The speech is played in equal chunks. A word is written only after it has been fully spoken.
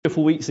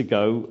beautiful weeks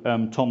ago,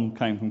 Tom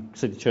came from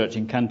City Church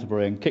in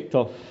Canterbury and kicked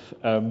off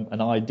an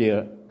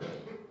idea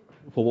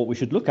for what we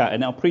should look at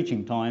in our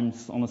preaching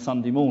times on a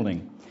Sunday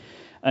morning.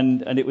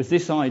 And it was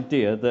this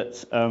idea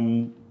that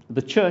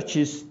the church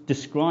is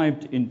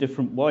described in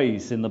different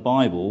ways in the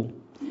Bible,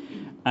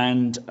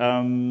 and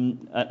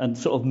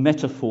sort of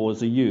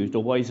metaphors are used,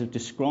 or ways of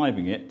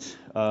describing it,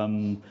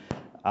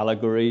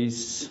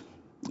 allegories,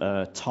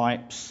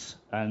 types,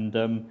 and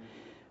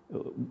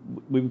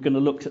we were going to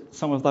look at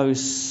some of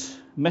those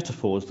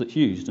metaphors that's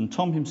used. And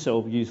Tom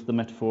himself used the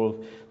metaphor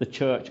of the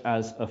church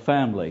as a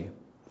family.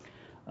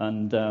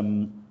 And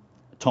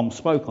Tom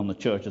spoke on the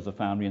church as a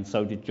family, and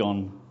so did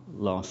John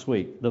last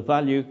week. The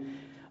value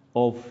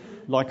of,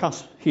 like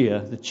us here,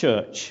 the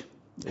church.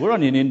 We're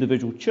only an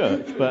individual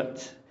church,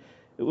 but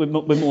we're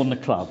more than a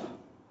club.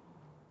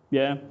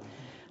 Yeah?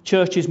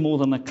 Church is more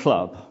than a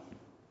club.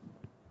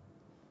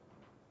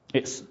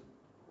 It's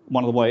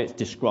one of the ways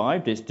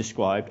it's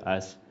described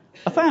as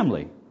a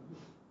family.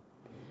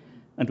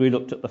 And we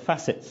looked at the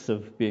facets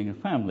of being a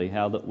family,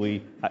 how that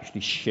we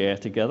actually share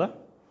together,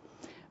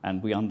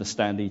 and we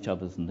understand each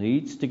other's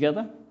needs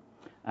together,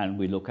 and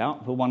we look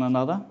out for one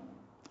another,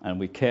 and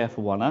we care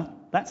for one another.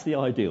 That's the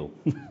ideal.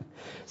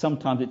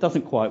 Sometimes it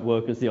doesn't quite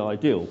work as the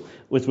ideal,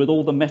 with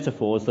all the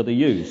metaphors that are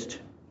used.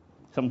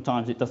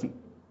 Sometimes it doesn't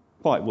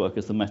quite work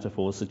as the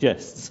metaphor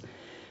suggests.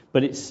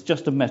 But it's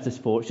just a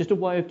metaphor. It's just a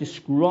way of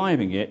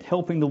describing it,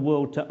 helping the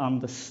world to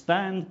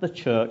understand the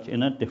church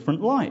in a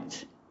different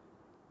light.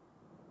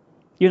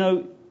 You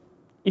know,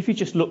 if you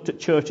just looked at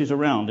churches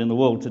around in the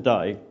world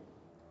today,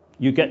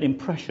 you get an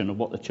impression of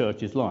what the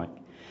church is like.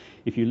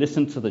 If you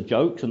listen to the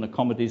jokes and the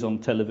comedies on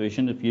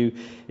television, if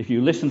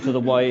you listen to the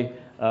way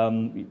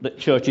that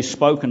church is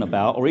spoken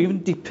about, or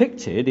even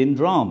depicted in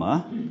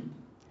drama,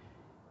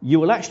 you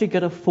will actually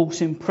get a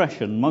false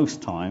impression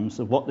most times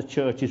of what the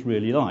church is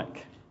really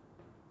like.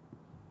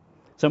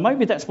 So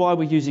maybe that's why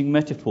we're using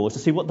metaphors, to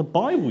see what the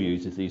Bible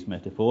uses these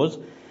metaphors.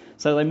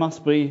 So they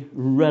must be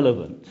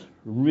relevant,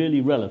 really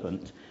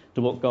relevant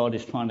to what God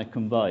is trying to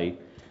convey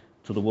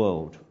to the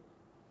world.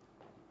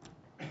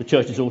 The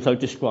church is also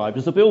described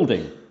as a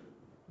building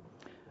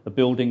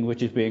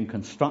which is being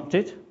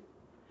constructed,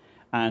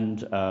 and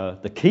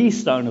the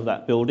keystone of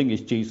that building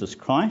is Jesus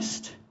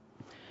Christ,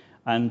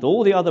 and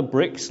all the other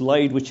bricks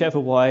laid whichever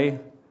way,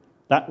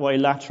 that way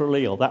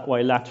laterally, or that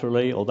way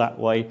laterally, or that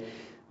way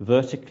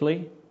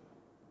vertically,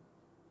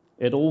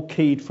 it all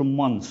keyed from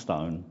one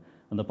stone,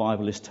 and the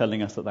Bible is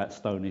telling us that that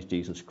stone is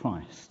Jesus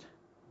Christ.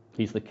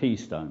 He's the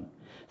keystone.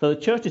 So the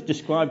church is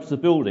described as a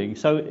building,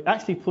 so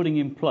actually putting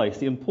in place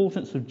the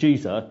importance of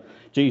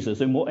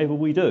Jesus in whatever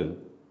we do.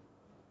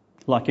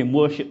 Like in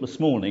worship this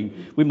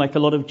morning, we make a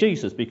lot of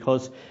Jesus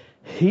because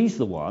he's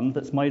the one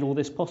that's made all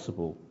this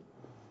possible.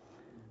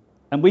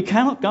 And we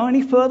cannot go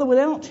any further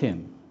without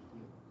him.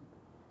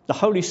 The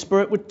Holy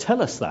Spirit would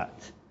tell us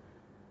that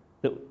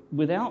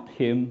without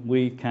him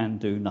we can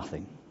do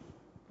nothing.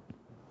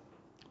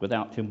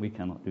 Without him we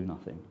cannot do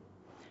nothing.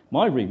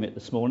 My remit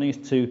this morning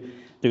is to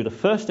do the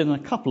first in a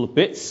couple of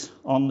bits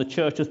on the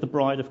church as the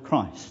bride of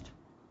Christ.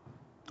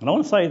 And I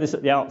want to say this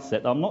at the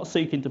outset, I'm not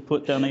seeking to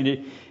put down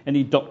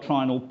any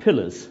doctrinal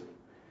pillars,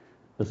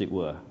 as it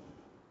were.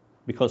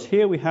 Because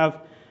here we have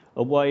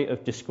a way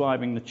of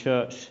describing the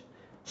church,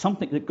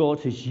 something that God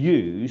has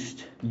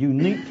used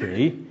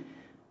uniquely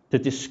to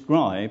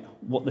describe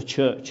what the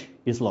church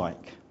is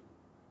like.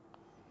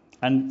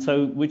 And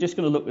so we're just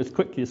going to look as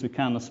quickly as we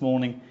can this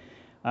morning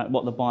at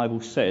what the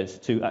Bible says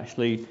to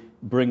actually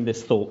bring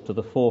this thought to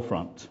the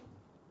forefront.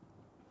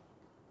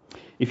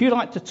 If you'd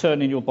like to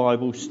turn in your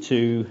Bibles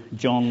to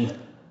John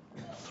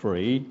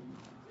 3,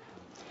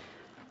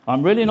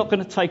 I'm really not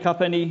going to take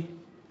up any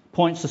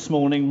points this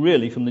morning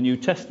really from the New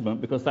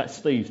Testament, because that's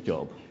Steve's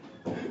job.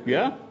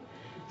 Yeah?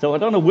 So I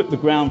don't want to whip the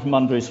ground from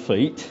under his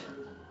feet.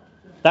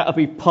 That'll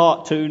be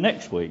part 2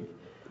 next week.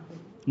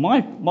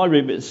 My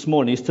remit this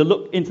morning is to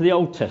look into the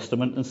Old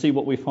Testament and see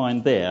what we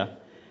find there.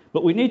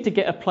 But we need to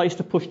get a place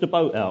to push the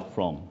boat out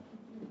from.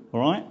 All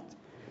right?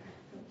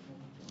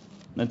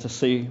 And to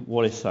see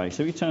what it says.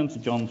 So we turn to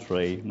John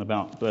 3 and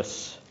about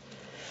verse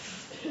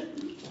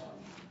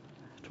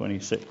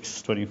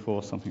 26,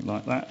 24, something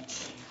like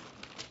that.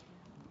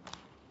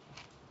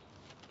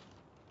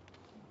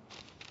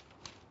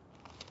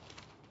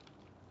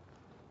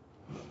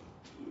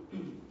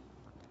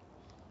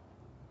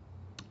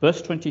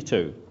 Verse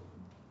 22.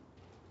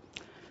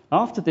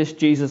 After this,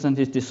 Jesus and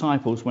his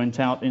disciples went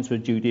out into a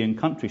Judean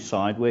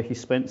countryside where he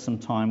spent some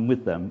time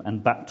with them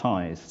and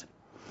baptized.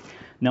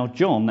 Now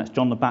John, that's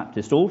John the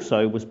Baptist,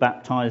 also was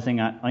baptizing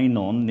at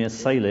Ainon near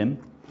Salem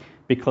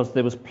because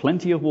there was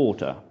plenty of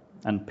water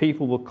and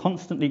people were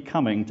constantly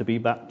coming to be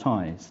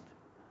baptized.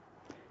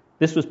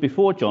 This was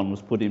before John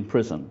was put in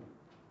prison.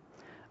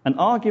 An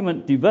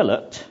argument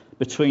developed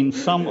between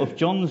some of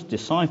John's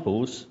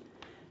disciples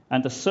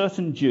and a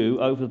certain Jew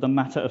over the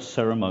matter of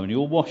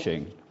ceremonial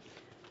washing.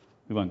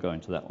 We won't go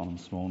into that one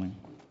this morning.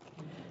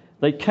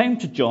 They came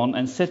to John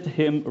and said to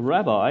him,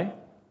 Rabbi,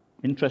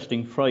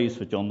 interesting phrase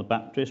for John the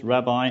Baptist,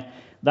 Rabbi,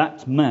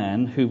 that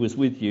man who was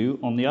with you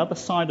on the other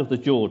side of the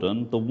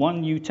Jordan, the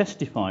one you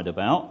testified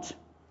about,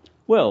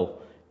 well,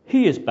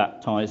 he is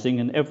baptizing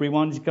and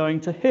everyone is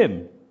going to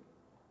him."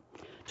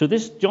 To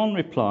this John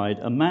replied,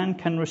 "A man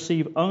can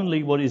receive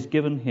only what is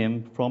given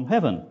him from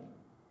heaven.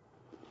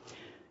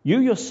 You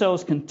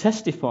yourselves can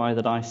testify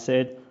that I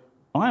said,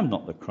 'I am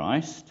not the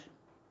Christ,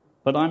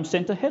 but I am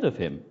sent ahead of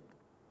him.'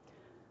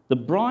 The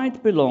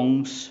bride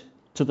belongs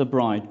to the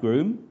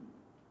bridegroom.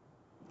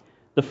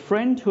 The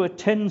friend who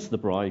attends the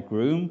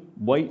bridegroom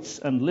waits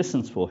and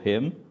listens for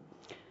him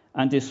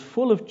and is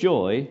full of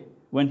joy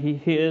when he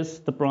hears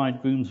the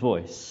bridegroom's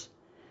voice.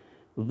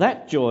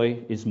 That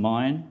joy is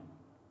mine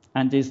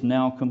and is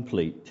now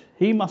complete.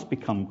 He must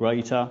become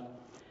greater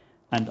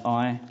and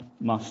I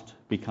must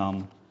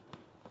become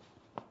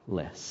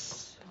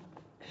less."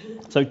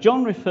 So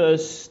John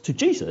refers to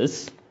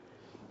Jesus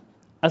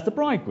as the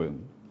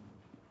bridegroom.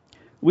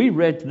 We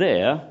read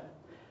there,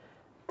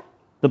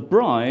 the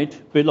bride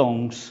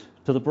belongs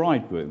to the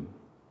bridegroom.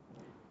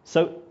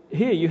 So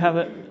here you have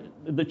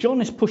that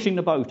John is pushing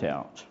the boat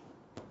out,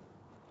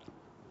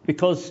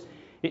 because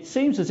it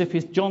seems as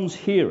if John's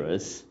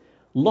hearers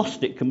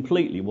lost it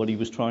completely, what he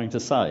was trying to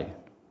say.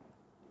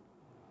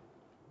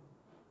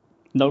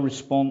 No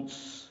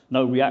response,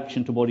 no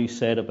reaction to what he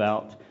said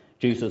about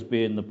Jesus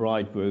being the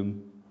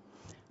bridegroom.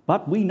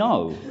 But we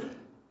know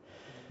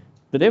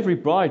that every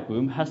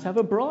bridegroom has to have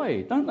a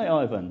bride, don't they,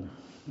 Ivan?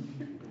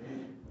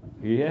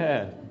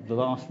 Yeah, the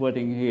last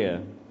wedding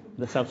here.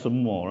 Let's have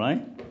some more, eh?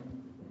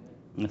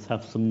 Let's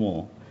have some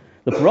more.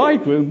 The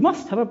bridegroom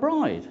must have a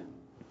bride.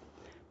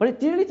 But it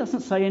really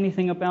doesn't say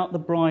anything about the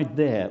bride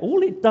there.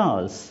 All it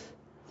does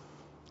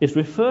is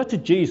refer to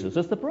Jesus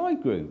as the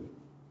bridegroom.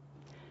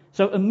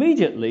 So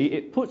immediately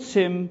it puts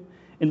him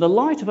in the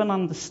light of an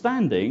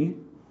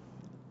understanding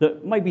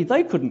that maybe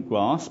they couldn't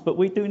grasp, but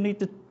we do need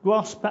to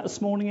grasp that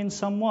this morning in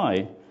some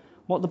way,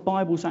 what the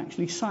Bible's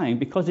actually saying,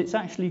 because it's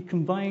actually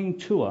conveying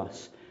to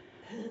us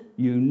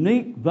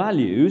unique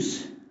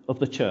values of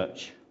the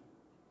church.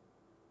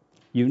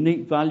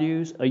 Unique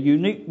values, a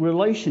unique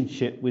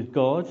relationship with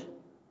God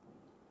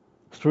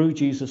through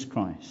Jesus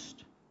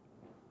Christ.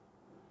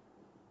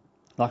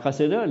 Like I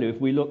said earlier, if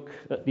we look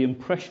at the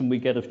impression we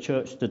get of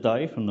church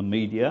today from the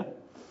media,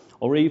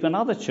 or even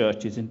other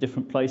churches in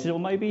different places, or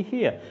maybe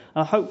here,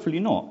 hopefully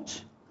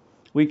not,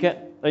 we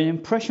get an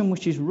impression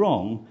which is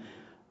wrong,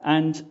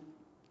 and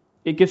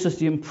it gives us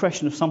the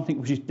impression of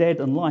something which is dead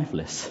and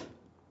lifeless.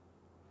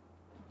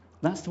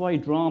 That's the way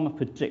drama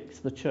predicts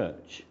the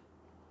church.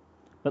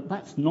 But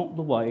that's not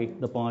the way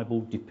the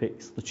Bible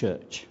depicts the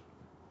church.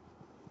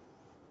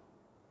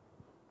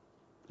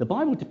 The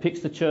Bible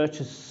depicts the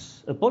church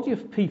as a body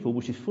of people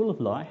which is full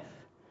of life,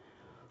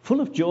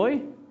 full of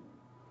joy,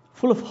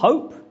 full of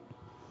hope,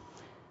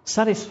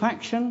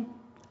 satisfaction,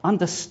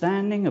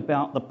 understanding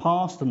about the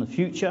past and the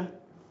future,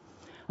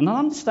 and an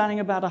understanding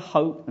about a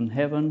hope and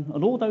heaven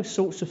and all those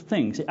sorts of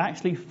things. It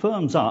actually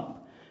firms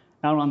up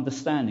our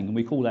understanding, and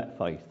we call that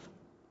faith.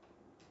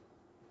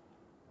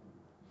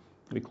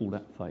 We call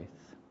that faith.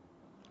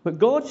 But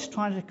God's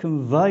trying to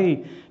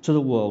convey to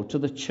the world, to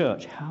the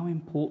church, how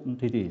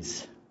important it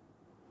is,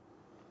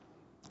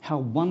 how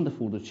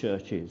wonderful the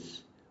church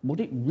is, what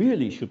it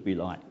really should be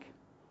like.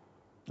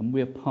 And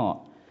we're part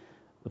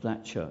of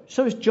that church.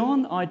 So as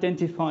John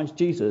identifies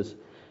Jesus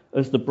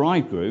as the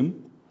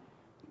bridegroom,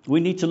 we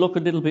need to look a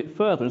little bit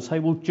further and say,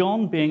 well,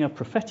 John, being a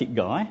prophetic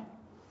guy,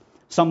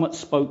 someone that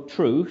spoke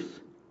truth,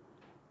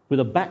 with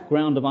a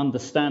background of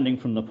understanding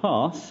from the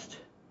past,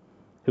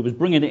 who was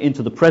bringing it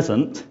into the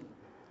present,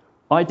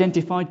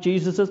 identified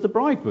Jesus as the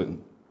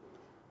bridegroom.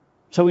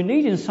 So we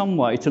need in some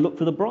way to look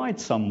for the bride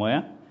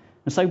somewhere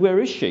and say, where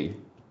is she?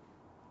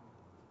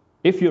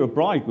 If you're a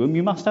bridegroom,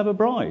 you must have a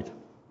bride,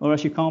 or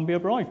else you can't be a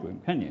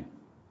bridegroom, can you?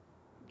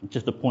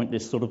 Just to point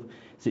this sort of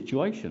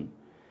situation.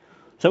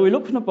 So we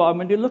look from the Bible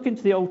and we look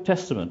into the Old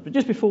Testament. But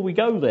just before we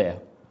go there,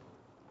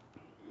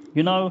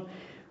 you know,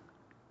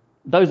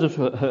 those of us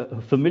who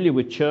are familiar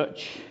with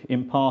church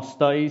in past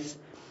days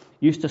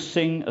used to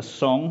sing a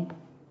song.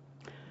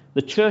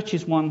 The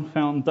church's one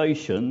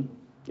foundation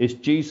is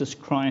Jesus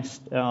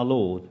Christ our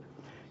Lord.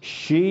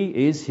 She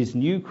is his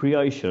new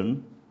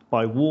creation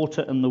by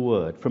water and the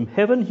word. From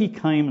heaven he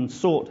came and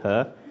sought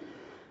her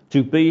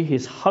to be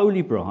his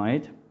holy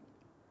bride,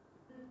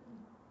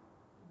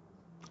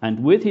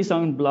 and with his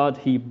own blood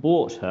he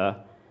bought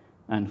her,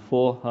 and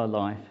for her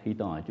life he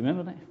died. Do you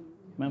remember that?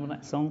 Remember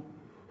that song?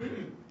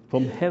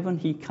 From heaven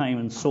he came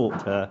and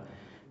sought her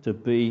to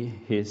be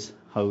his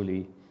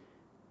holy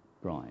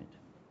bride.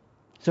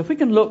 So if we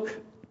can look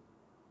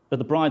at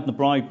the bride and the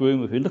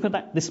bridegroom, if we look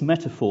at this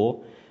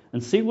metaphor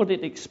and see what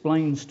it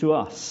explains to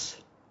us.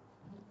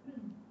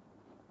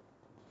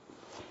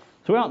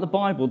 Throughout the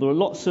Bible, there are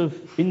lots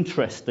of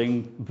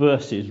interesting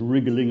verses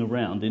wriggling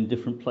around in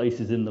different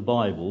places in the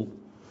Bible,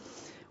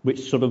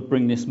 which sort of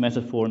bring this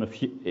metaphor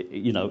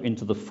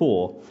into the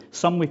fore.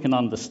 Some we can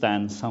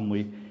understand, some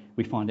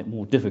we find it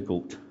more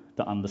difficult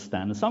to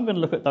understand. And so I'm going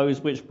to look at those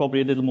which are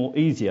probably a little more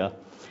easier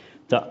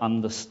to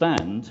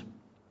understand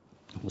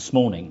this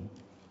morning.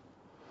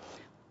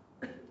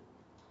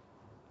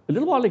 A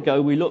little while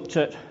ago we looked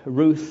at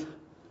Ruth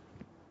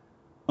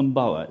and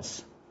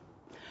Boaz.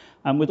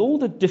 And with all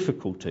the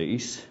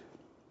difficulties,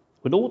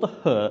 with all the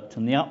hurt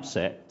and the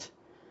upset,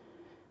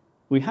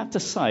 we had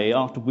to say,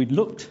 after we'd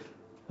looked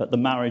at the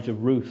marriage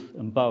of Ruth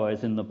and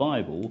Boaz in the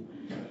Bible,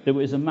 there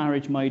was a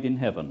marriage made in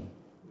heaven.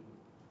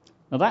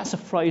 Now that's a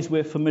phrase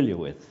we're familiar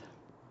with.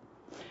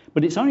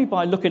 But it's only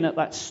by looking at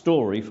that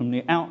story from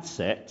the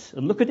outset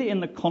and look at it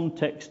in the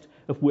context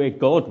of where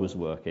God was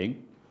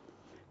working,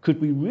 could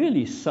we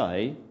really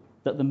say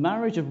that the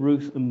marriage of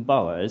Ruth and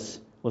Boaz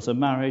was a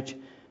marriage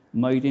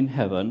made in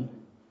heaven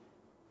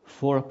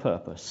for a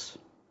purpose.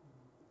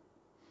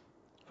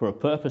 For a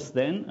purpose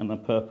then and a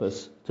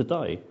purpose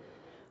today.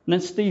 And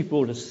then Steve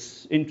brought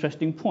us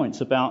interesting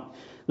points about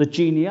the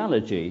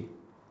genealogy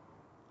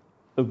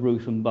of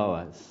Ruth and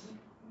Boaz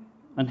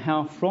and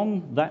how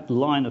from that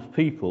line of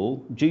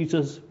people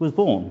Jesus was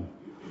born.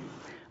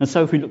 And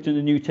so if we looked in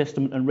the New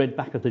Testament and read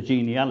back of the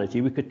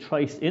genealogy, we could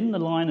trace in the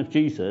line of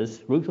Jesus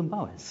Ruth and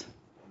Boaz.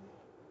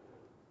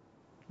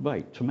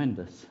 Great,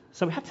 tremendous.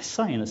 So we have to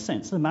say, in a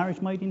sense, the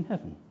marriage made in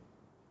heaven.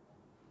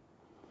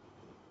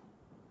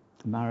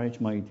 A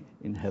marriage made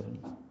in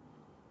heaven.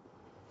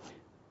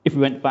 If we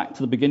went back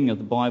to the beginning of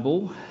the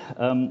Bible,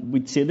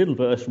 we'd see a little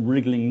verse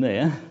wriggling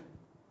there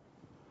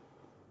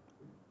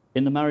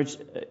in the marriage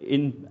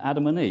in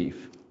Adam and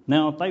Eve.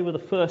 Now, they were the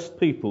first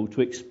people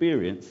to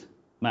experience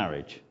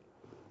marriage.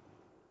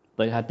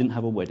 They didn't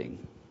have a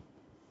wedding.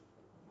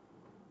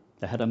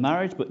 They had a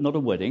marriage but not a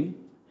wedding.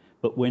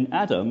 But when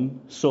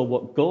Adam saw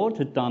what God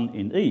had done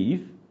in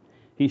Eve,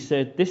 he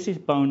said, "This is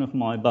bone of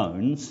my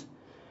bones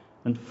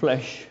and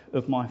flesh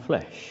of my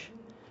flesh.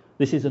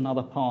 This is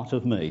another part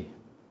of me.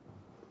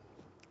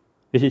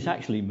 This is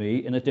actually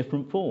me in a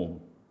different form."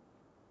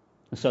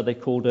 And so they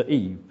called her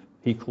Eve.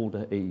 He called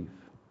her Eve.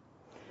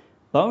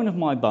 Bone of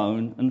my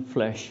bone and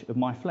flesh of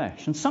my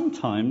flesh. And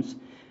sometimes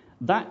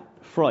that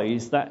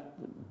phrase that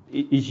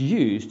is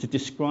used to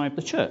describe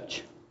the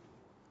church.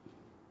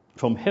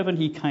 From heaven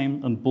he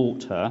came and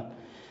bought her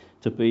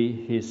to be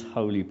his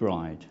holy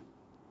bride.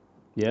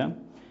 Yeah?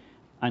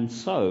 And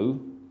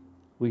so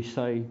we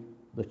say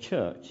the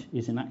church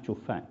is in actual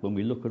fact, when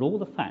we look at all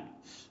the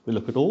facts, we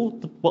look at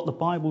what the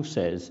Bible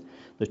says,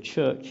 the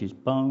church is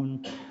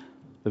bone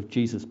of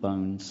Jesus'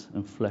 bones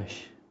and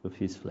flesh of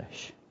his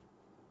flesh.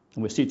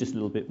 And we'll see just a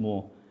little bit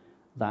more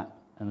that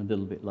and a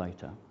little bit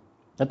later.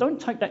 Now don't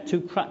take that too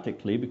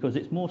practically because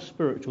it's more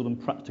spiritual than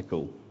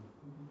practical.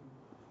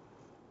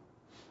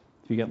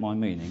 If you get my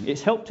meaning.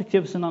 It's helped to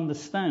give us an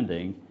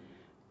understanding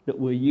that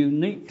we're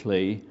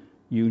uniquely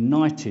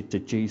united to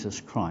Jesus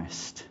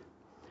Christ.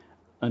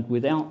 And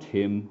without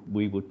him,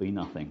 we would be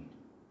nothing.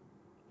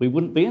 We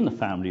wouldn't be in the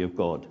family of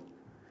God.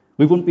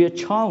 We wouldn't be a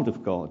child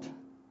of God.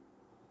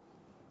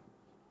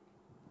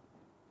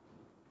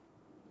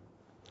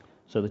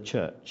 So the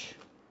church,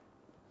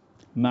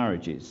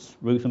 marriages,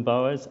 Ruth and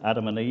Boaz,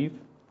 Adam and Eve.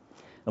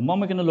 And one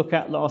we're going to look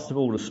at last of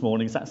all this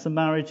morning is that's the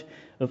marriage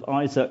of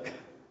Isaac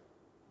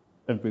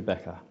and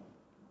Rebecca.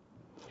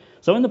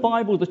 So in the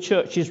Bible, the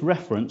church is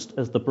referenced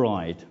as the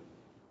bride.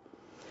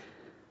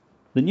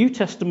 The New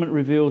Testament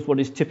reveals what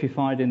is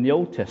typified in the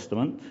Old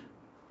Testament,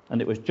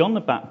 and it was John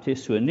the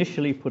Baptist who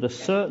initially put a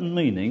certain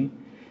meaning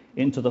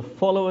into the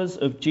followers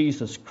of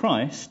Jesus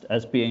Christ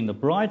as being the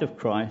bride of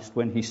Christ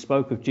when he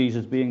spoke of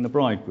Jesus being the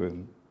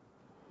bridegroom.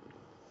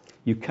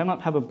 You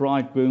cannot have a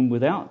bridegroom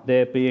without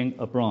there being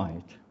a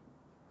bride.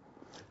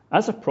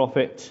 As a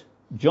prophet,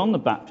 John the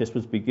Baptist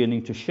was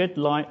beginning to shed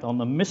light on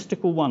the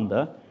mystical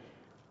wonder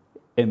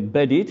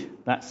embedded,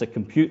 that's a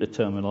computer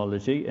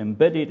terminology,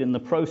 embedded in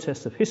the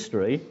process of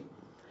history.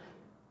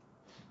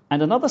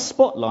 And another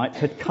spotlight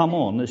had come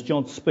on as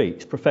John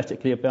speaks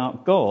prophetically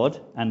about God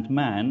and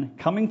man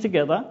coming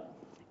together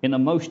in a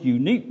most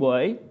unique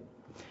way.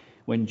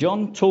 When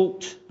John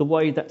talked the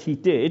way that he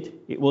did,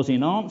 it was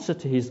in answer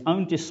to his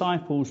own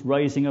disciples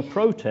raising a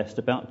protest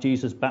about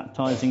Jesus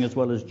baptizing as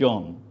well as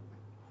John.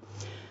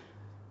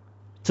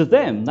 To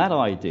them, that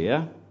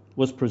idea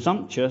was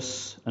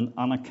presumptuous and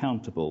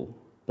unaccountable,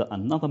 that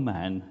another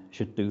man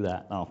should do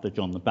that after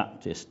John the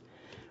Baptist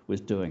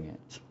was doing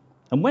it.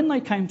 And when they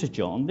came to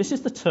John, this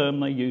is the term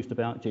they used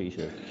about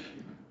Jesus.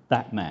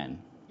 That man.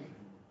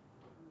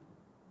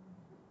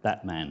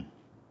 That man.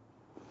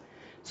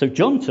 So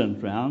John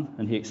turned round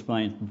and he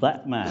explained,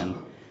 that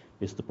man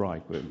is the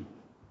bridegroom.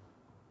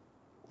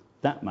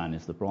 That man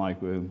is the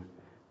bridegroom.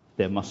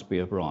 There must be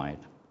a bride.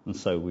 And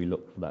so we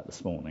look for that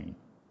this morning.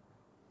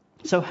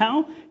 So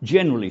how,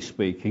 generally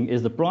speaking,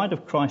 is the bride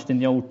of Christ in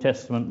the Old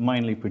Testament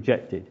mainly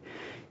projected?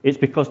 It's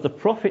because the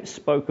prophet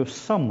spoke of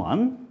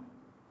someone,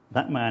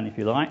 that man if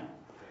you like,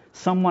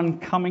 someone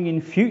coming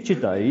in future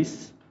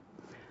days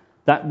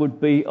that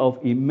would be of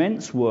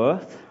immense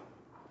worth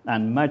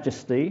and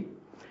majesty,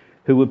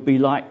 who would be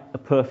like a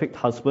perfect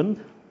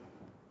husband.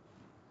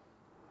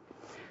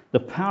 The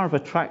power of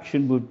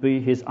attraction would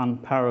be his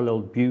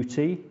unparalleled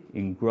beauty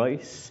in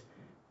grace,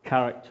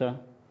 character,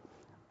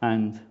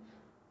 and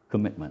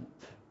commitment.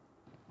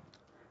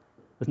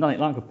 There's nothing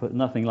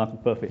like a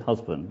perfect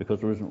husband, because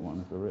there isn't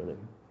one, is there really?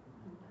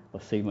 I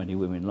see many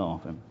women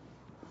laughing.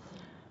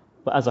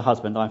 But as a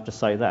husband, I have to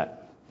say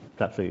that.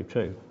 It's absolutely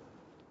true.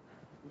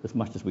 As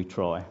much as we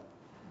try.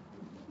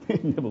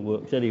 It never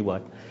works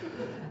anyway.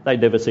 They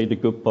never see the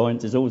good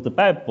points. It's always the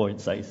bad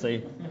points they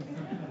see.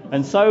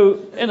 And so,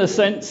 in a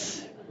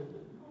sense,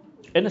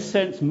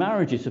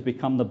 marriages have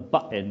become the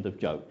butt end of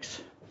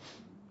jokes,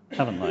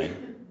 haven't they?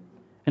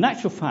 In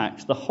actual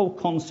fact, the whole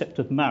concept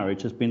of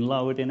marriage has been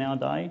lowered in our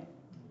day.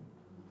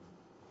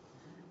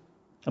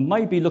 And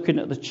maybe looking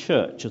at the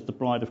church as the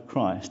bride of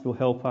Christ will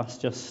help us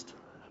just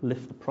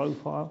lift the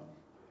profile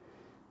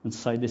and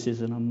say this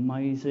is an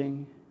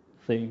amazing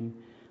thing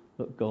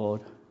that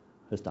God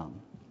has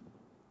done.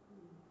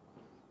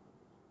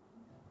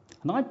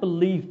 And I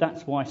believe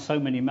that's why so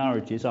many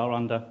marriages are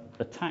under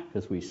attack,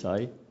 as we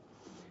say,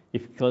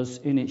 because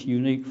in its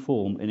unique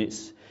form, in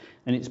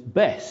its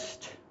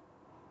best,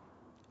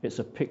 it's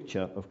a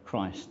picture of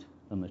Christ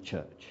and the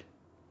church.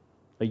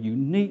 A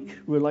unique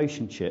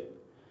relationship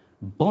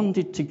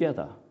bonded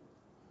together.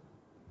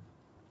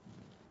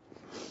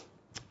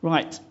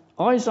 Right,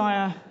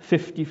 Isaiah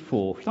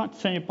 54. If you'd like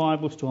to turn your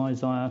Bibles to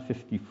Isaiah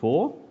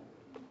 54.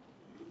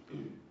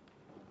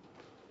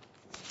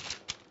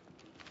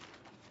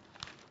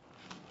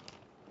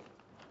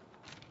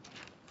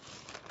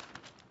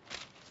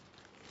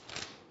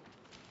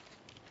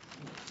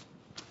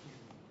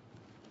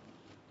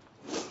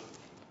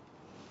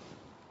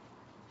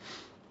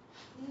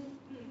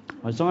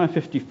 Isaiah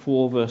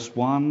 54 verse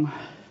 1.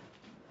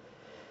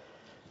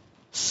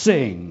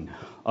 Sing,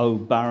 O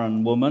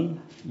barren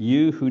woman,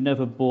 you who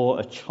never bore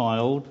a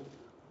child.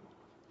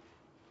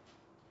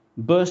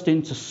 Burst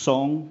into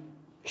song,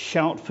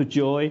 shout for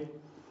joy,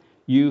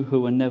 you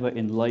who are never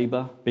in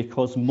labour,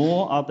 because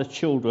more are the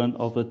children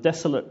of the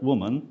desolate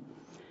woman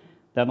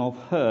than of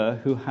her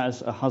who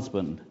has a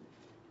husband,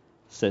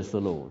 says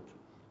the Lord.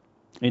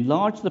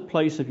 Enlarge the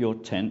place of your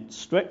tent,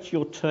 stretch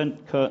your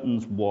tent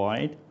curtains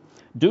wide,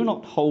 do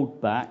not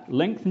hold back,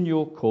 lengthen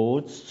your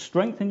cords,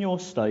 strengthen your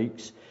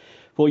stakes,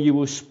 for you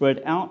will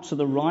spread out to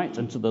the right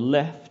and to the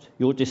left.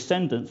 Your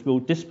descendants will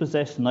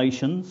dispossess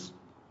nations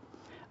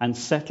and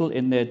settle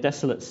in their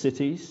desolate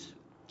cities.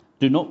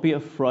 Do not be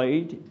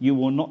afraid, you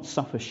will not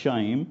suffer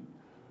shame.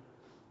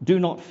 Do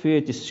not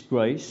fear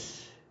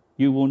disgrace,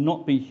 you will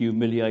not be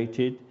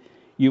humiliated.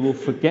 You will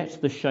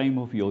forget the shame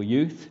of your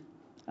youth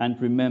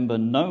and remember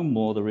no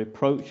more the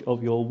reproach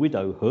of your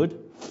widowhood,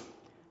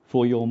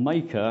 for your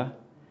Maker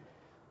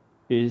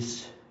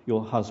is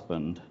your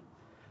husband,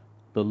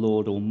 the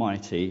Lord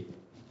Almighty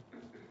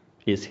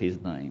is his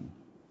name.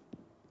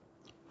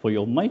 For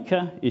your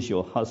Maker is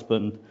your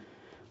husband,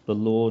 the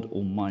Lord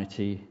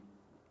Almighty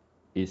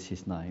is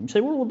his name.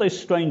 So what are all those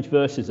strange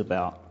verses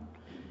about?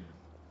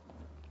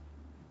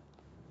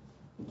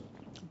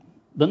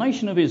 The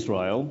nation of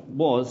Israel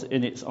was,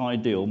 in its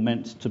ideal,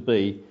 meant to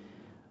be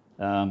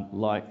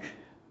like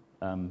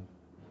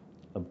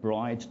a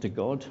bride to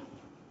God,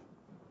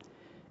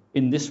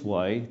 in this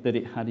way that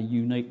it had a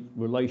unique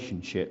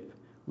relationship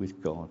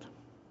with God.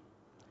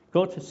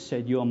 God has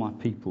said, you are my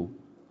people.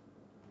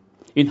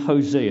 In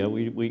Hosea,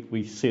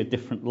 we see a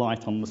different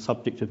light on the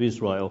subject of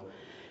Israel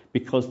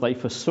because they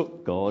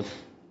forsook God.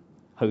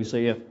 It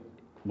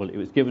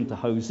was given to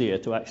Hosea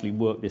to actually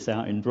work this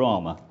out in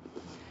drama.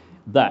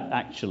 That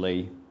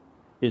actually,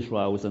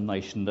 Israel was a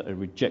nation that had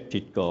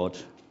rejected God.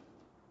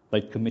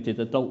 They'd committed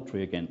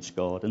adultery against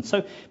God. And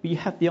so you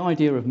have the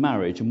idea of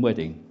marriage and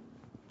wedding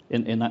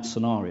in that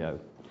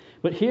scenario.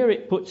 But here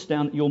it puts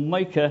down, your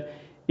Maker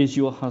is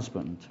your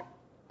husband.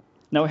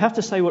 Now we have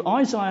to say,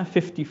 Isaiah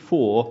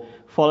 54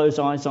 follows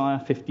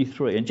Isaiah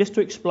 53. And just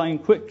to explain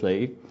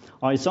quickly,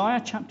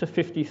 Isaiah chapter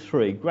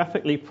 53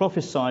 graphically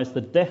prophesies the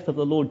death of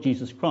the Lord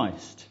Jesus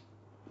Christ,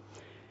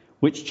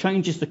 which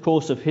changes the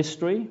course of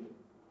history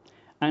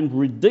and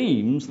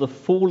redeems the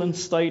fallen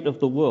state of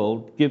the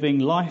world, giving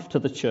life to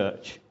the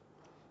church,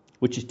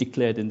 which is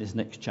declared in this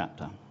next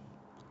chapter.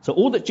 So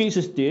all that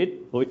Jesus did,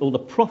 or all the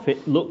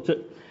prophet looked at,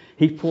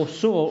 he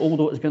foresaw all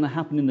that was going to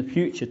happen in the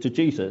future to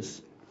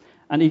Jesus.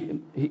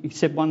 And he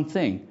said one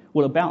thing,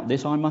 about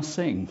this I must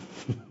sing.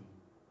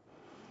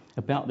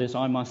 About this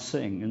I must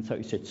sing. And so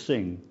he said,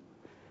 sing.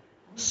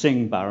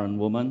 Sing, barren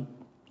woman,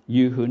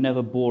 you who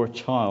never bore a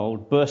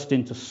child, burst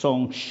into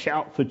song,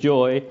 shout for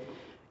joy,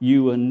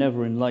 you were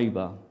never in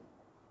labour.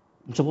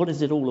 And so what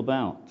is it all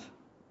about?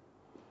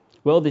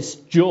 Well, this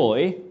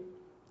joy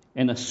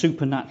in a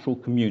supernatural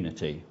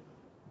community.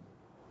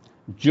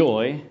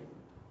 Joy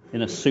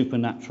in a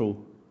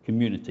supernatural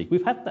community.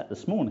 We've had that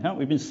this morning, haven't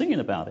we? We've been singing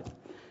about it.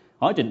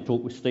 I didn't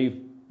talk with Steve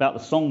about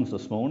the songs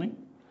this morning,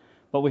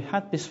 but we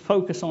had this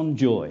focus on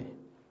joy.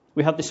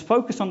 We had this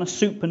focus on a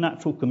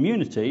supernatural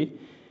community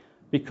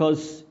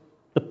because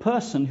the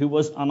person who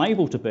was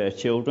unable to bear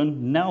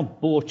children now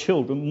bore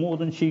children more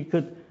than she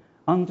could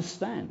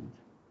understand.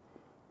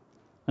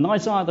 And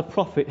Isaiah the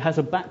prophet has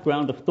a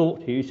background of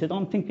thought here. He said,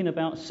 I'm thinking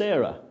about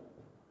Sarah.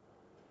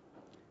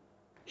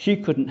 She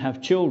couldn't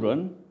have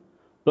children,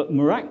 but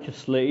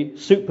miraculously,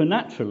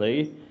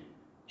 supernaturally,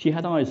 she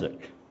had Isaac.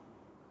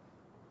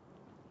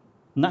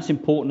 And that's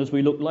important as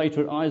we look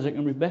later at Isaac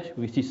and Rebekah,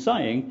 which is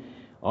saying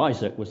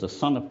Isaac was the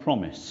son of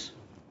promise.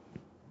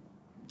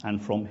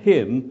 and from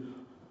him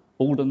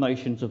all the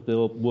nations of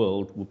the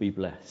world will be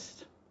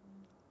blessed.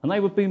 And they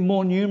would be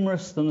more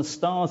numerous than the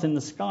stars in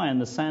the sky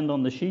and the sand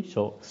on the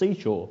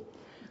seashore.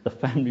 The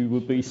family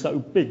would be so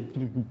big.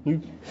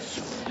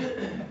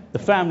 The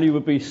family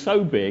would be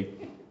so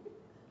big,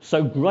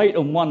 so great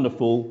and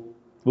wonderful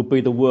would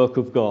be the work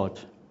of God.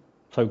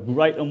 So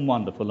great and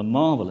wonderful and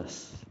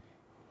marvellous.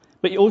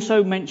 But he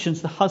also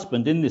mentions the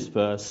husband in this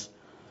verse,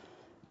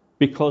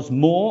 because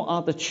more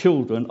are the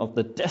children of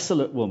the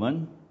desolate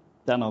woman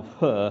than of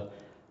her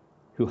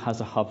who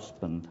has a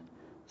husband,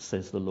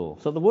 says the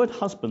Lord. So the word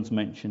husband's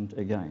mentioned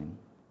again.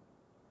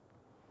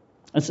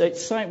 And so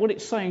what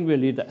it's saying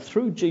really that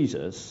through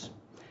Jesus,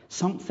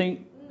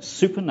 something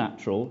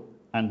supernatural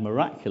and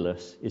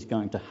miraculous is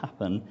going to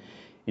happen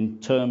in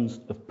terms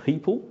of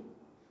people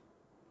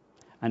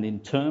and in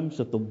terms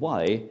of the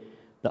way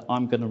that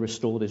I'm going to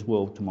restore this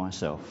world to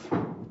myself.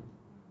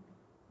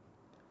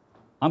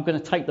 I'm going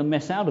to take the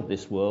mess out of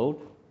this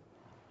world.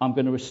 I'm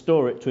going to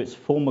restore it to its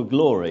former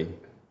glory.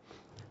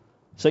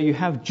 So you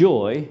have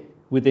joy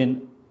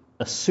within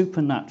a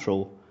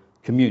supernatural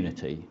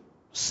community.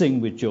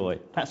 Sing with joy.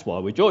 That's why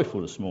we're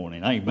joyful this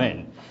morning.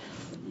 Amen.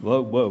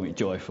 Whoa, were we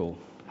joyful.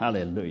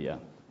 Hallelujah.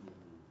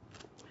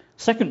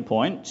 Second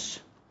point,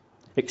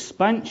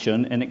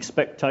 expansion and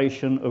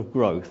expectation of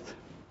growth.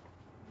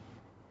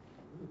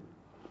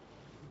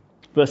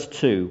 Verse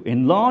 2,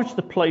 enlarge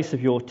the place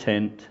of your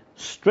tent,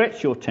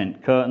 stretch your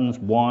tent curtains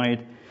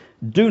wide,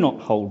 do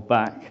not hold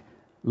back,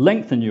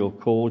 lengthen your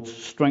cords,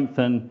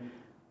 strengthen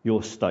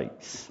your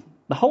stakes.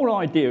 The whole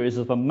idea is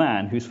of a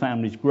man whose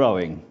family's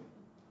growing,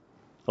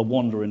 a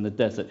wanderer in the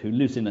desert who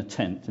lives in a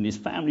tent, and his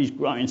family's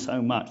growing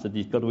so much that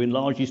he's got to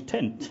enlarge his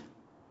tent.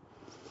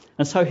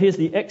 And so here's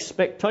the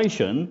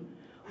expectation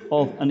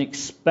of an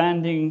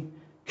expanding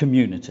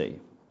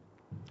community.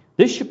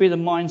 This should be the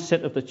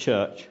mindset of the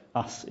church,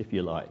 us if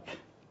you like.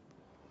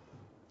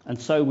 And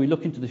so we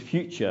look into the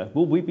future.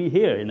 Will we be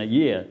here in a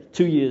year,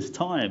 2 years'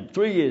 time,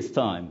 3 years'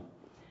 time?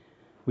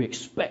 We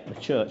expect the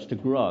church to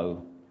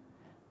grow.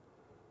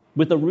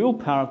 With the real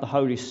power of the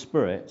Holy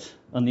Spirit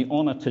and the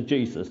honour to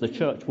Jesus, the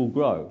church will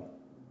grow.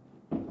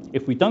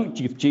 If we don't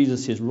give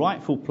Jesus his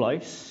rightful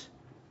place,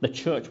 the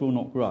church will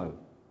not grow,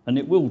 and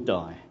it will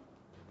die.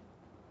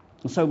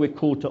 And so we're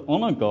called to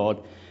honour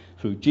God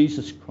through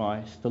Jesus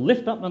Christ, to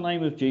lift up the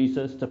name of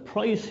Jesus, to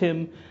praise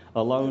him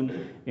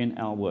alone in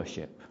our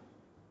worship,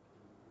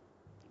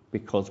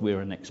 because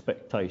we're in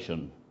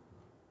expectation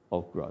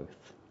of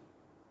growth.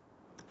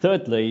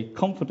 Thirdly,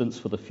 confidence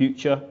for the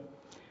future,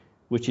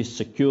 which is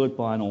secured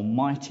by an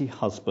almighty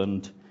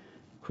husband,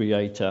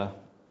 creator,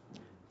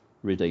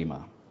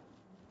 redeemer.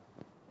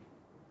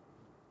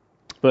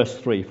 Verse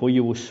 3, for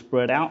you will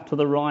spread out to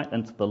the right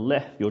and to the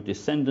left, your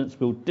descendants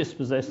will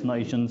dispossess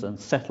nations and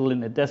settle in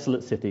their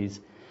desolate cities.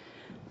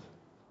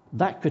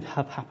 That could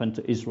have happened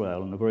to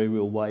Israel in a very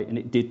real way, and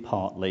it did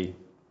partly,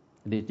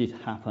 and it did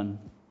happen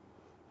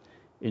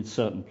in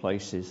certain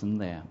places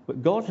and there.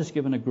 But God has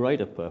given a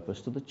greater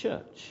purpose to the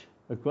church,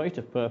 a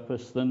greater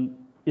purpose than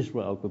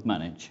Israel could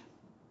manage,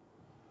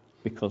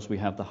 because we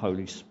have the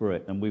Holy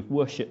Spirit and we've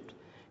worshipped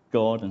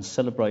God and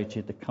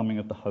celebrated the coming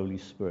of the Holy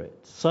Spirit.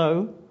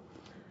 So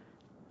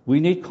we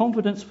need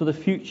confidence for the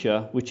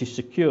future, which is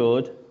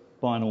secured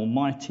by an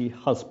almighty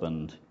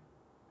husband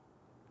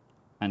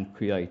and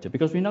creator.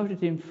 Because we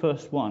noted in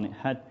verse 1 it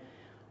had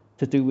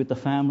to do with the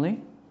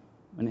family,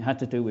 and it had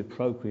to do with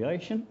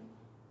procreation,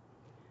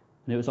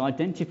 and it was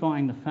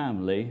identifying the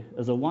family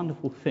as a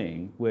wonderful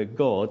thing where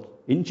God,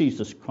 in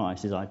Jesus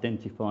Christ, is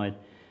identified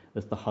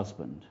as the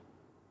husband.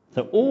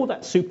 So all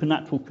that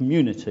supernatural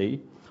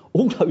community,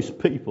 all those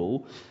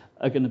people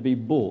are going to be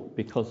bought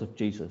because of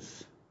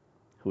Jesus,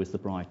 who is the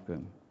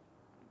bridegroom.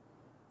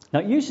 Now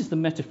it uses the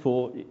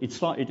metaphor in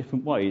slightly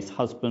different ways,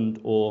 husband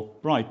or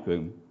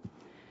bridegroom.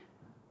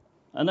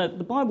 And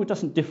the Bible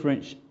doesn't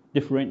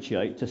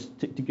differentiate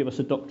to give us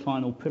a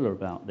doctrinal pillar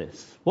about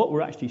this. What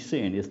we're actually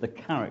seeing is the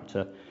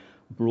character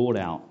brought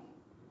out,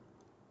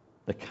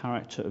 the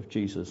character of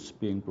Jesus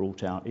being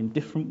brought out in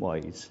different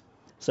ways,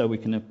 so we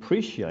can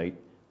appreciate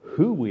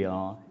who we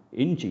are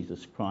in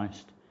Jesus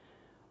Christ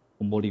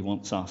and what he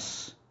wants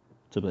us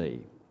to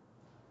be.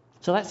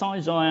 So that's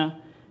Isaiah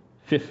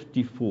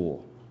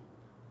 54.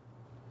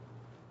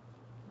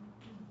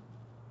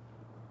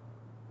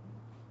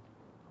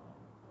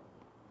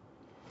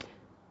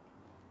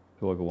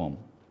 Before I go on,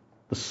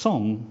 the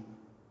song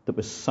that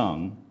was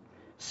sung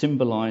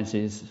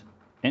symbolises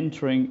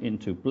entering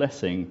into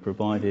blessing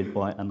provided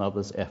by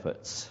another's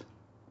efforts.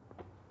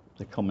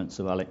 The comments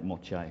of Alec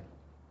Moche.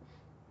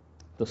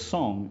 The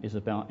song is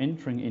about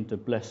entering into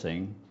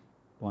blessing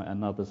by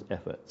another's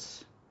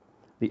efforts.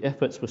 The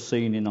efforts were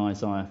seen in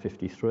Isaiah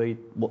 53,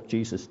 what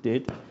Jesus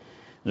did. And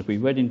if we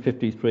read in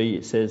 53,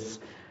 it says,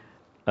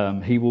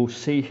 he will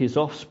see his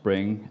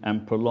offspring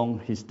and prolong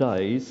his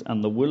days,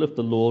 and the will of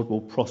the Lord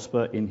will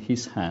prosper in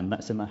his hand.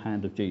 That's in the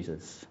hand of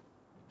Jesus.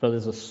 So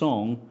there's a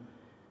song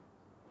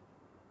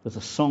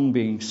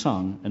being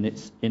sung, and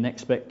it's in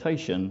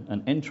expectation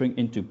and entering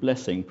into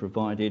blessing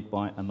provided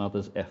by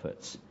another's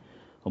efforts.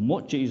 And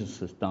what Jesus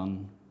has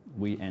done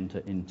we enter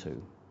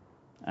into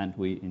and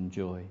we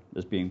enjoy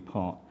as being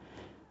part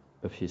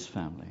of his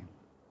family.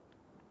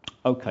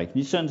 Okay, can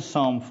you turn to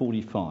Psalm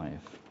 45?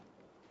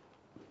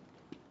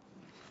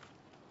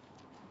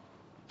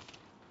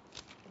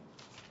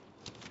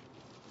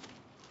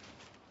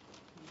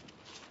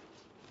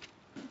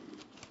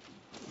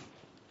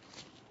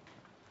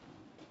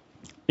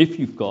 If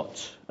you've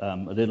got a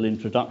little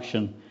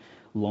introduction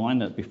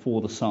line before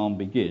the psalm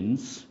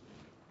begins,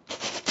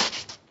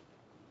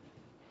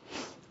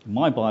 in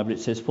my Bible it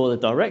says, "For the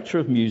director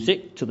of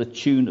music to the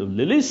tune of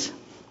lilies."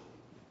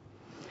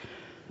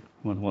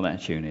 I wonder what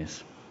that tune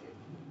is.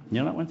 You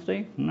know that one,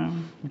 Steve? No?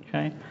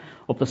 Okay.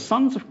 "Of the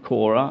sons of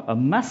Korah, a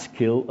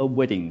maskil, a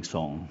wedding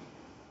song."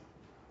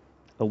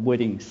 A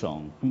wedding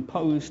song,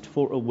 composed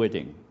for a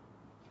wedding.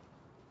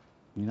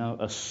 You know,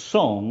 a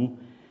song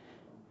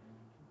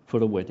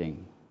for a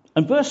wedding.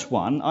 And verse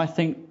 1, I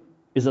think,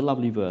 is a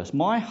lovely verse.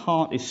 "My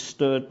heart is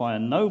stirred by a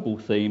noble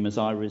theme as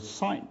I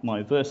recite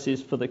my verses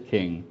for the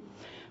king.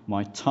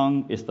 My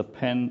tongue is the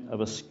pen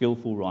of a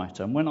skillful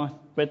writer." And when I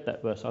read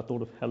that verse, I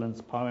thought of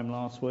Helen's poem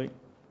last week.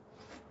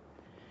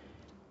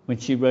 When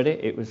she read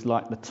it, it was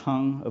like the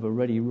tongue of a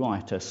ready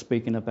writer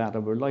speaking about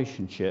a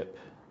relationship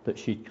that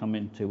she'd come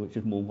into, which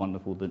is more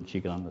wonderful than she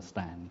could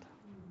understand.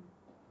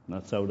 And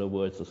that's all her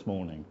words this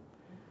morning.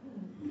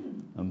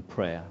 And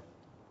prayer.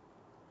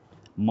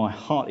 My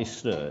heart is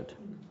stirred.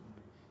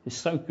 It's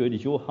so good.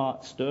 Is your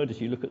heart stirred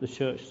as you look at the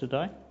church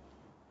today?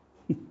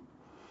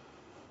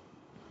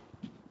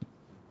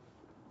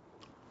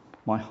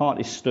 "My heart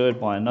is stirred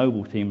by a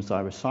noble theme as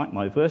I recite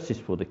my verses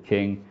for the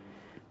king.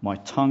 My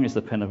tongue is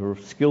the pen of a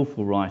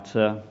skillful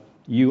writer.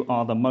 You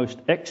are the most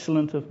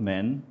excellent of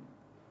men,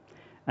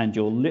 and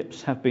your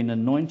lips have been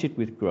anointed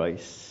with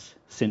grace,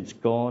 since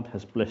God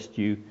has blessed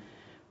you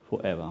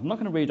forever." I'm not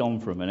going to read on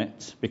for a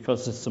minute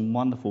because there's some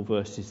wonderful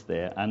verses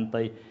there, and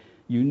they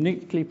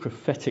uniquely,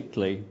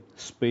 prophetically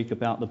speak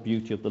about the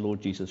beauty of the Lord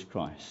Jesus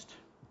Christ.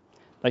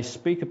 They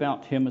speak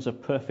about him as a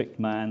perfect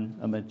man,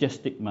 a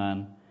majestic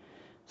man,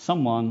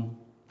 someone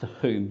to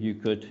whom you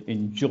could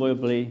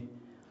enjoyably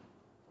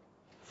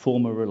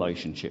form a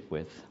relationship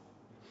with.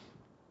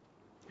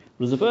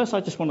 There's a verse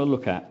I just want to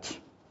look at.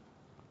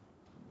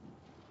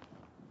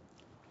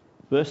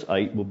 Verse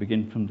 8, we'll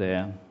begin from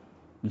there.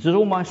 This is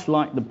almost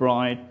like the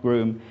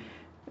bridegroom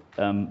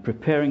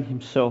preparing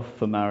himself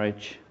for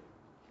marriage.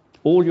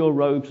 "All your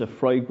robes are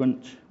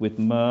fragrant with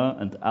myrrh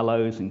and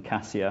aloes and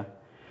cassia,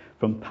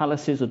 from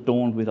palaces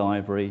adorned with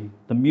ivory.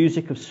 The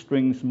music of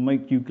strings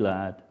make you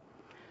glad.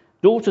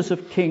 Daughters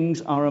of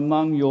kings are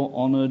among your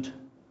honoured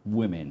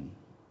women.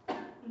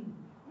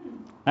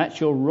 At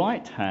your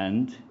right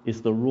hand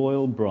is the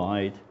royal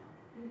bride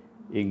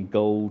in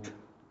gold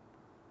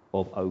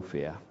of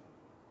Ophir."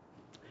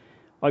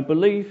 I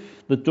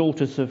believe the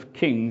daughters of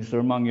kings are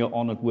among your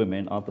honoured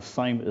women are the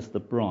same as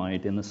the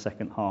bride in the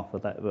second half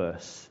of that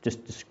verse,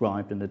 just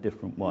described in a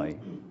different way.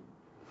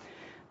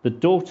 The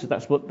daughters,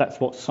 that's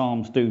what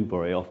Psalms do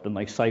very often.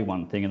 They say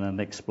one thing and then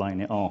they explain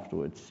it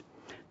afterwards.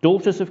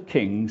 Daughters of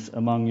kings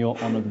among your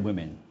honoured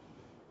women.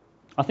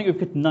 I think we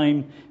could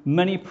name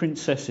many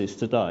princesses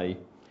today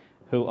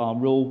who are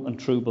real and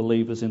true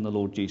believers in the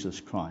Lord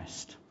Jesus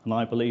Christ. And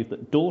I believe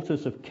that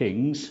daughters of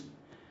kings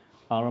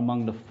are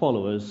among the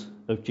followers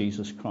of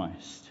Jesus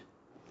Christ.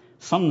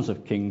 Sons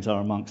of kings are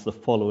amongst the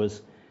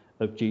followers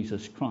of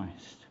Jesus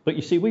Christ. But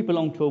you see, we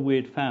belong to a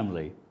weird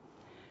family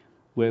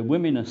where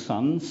women are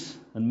sons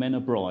and men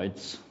are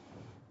brides.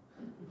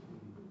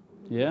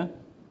 Yeah?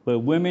 Where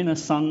women are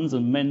sons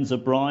and men are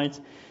brides.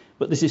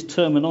 But this is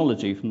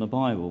terminology from the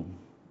Bible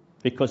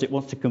because it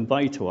wants to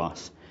convey to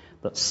us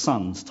that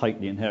sons take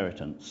the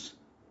inheritance.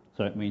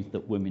 So it means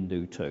that women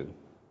do too.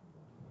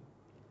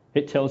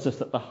 It tells us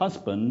that the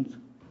husband,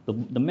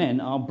 the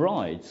men are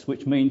brides,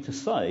 which means to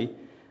say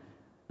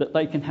that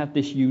they can have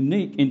this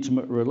unique,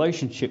 intimate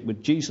relationship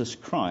with Jesus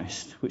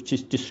Christ, which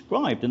is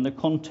described in the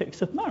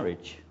context of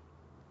marriage.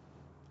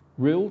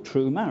 Real,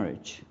 true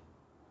marriage,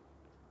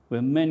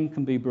 where men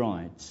can be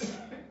brides.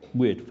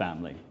 Weird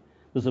family.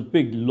 There's a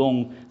big,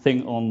 long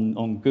thing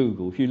on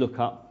Google. If you look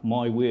up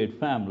 "my weird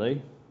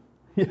family,"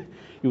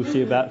 you'll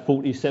see about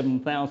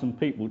 47,000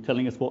 people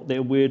telling us what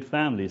their weird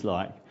family's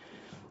like.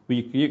 Well,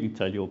 you can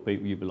tell your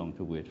people you belong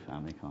to a weird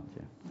family, can't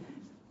you?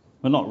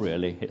 Well, not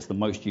really. It's the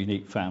most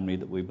unique family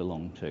that we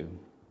belong to.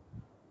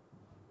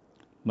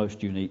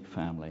 Most unique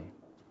family.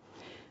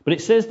 But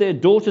it says there,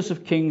 daughters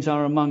of kings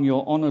are among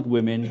your honoured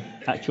women.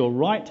 At your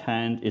right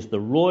hand is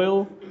the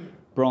royal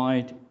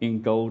bride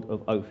in gold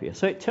of Ophir.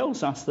 So it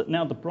tells us that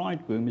now the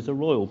bridegroom is a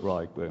royal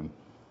bridegroom.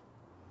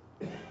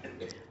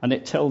 And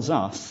it tells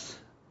us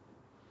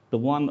the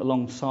one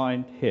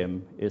alongside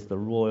him is the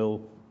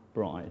royal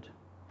bride.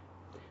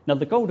 Now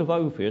the gold of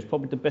Ophir is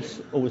probably the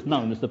best, or was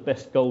known as the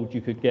best gold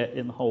you could get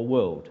in the whole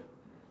world.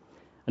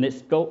 And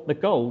it's the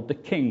gold the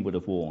king would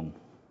have worn.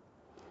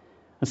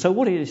 And so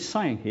what he is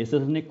saying here is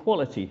there's an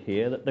equality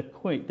here, that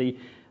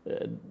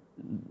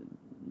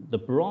the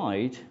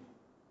bride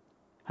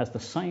has the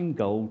same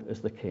gold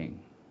as the king.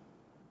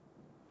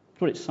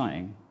 That's what it's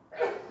saying.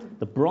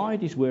 The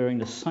bride is wearing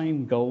the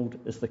same gold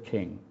as the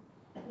king.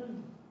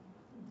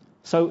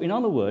 So, in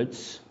other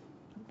words,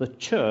 the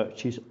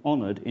church is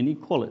honoured in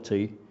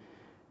equality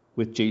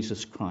with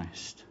Jesus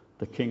Christ,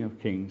 the King of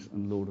Kings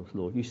and Lord of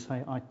Lords. You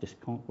say, I just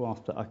can't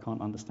grasp it, I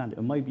can't understand it.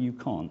 And maybe you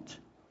can't.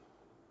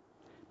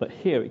 But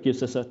here it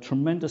gives us a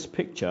tremendous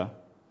picture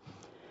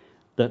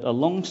that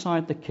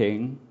alongside the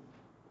king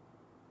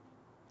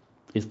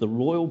is the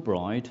royal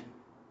bride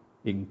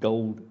in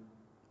gold,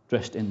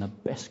 dressed in the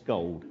best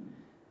gold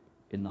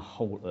in the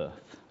whole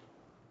earth.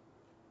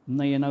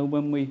 Now, you know,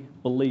 when we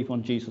believe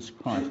on Jesus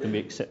Christ and we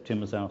accept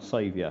him as our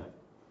Saviour,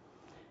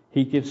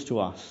 he gives to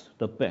us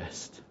the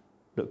best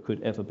that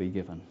could ever be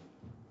given.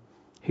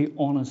 He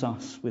honours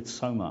us with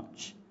so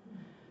much.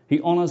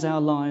 He honours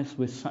our lives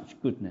with such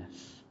goodness.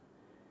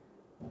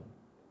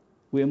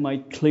 We are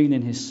made clean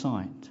in his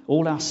sight.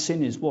 All our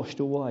sin is washed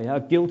away. Our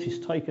guilt is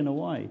taken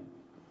away.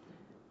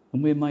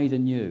 And we're made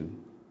anew.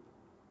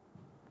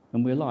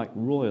 And we're like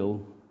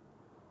royal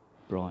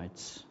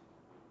brides.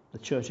 The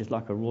church is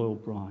like a royal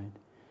bride.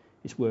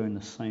 It's wearing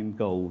the same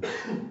gold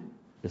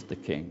as the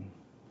king.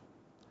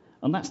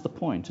 And that's the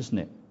point, isn't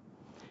it?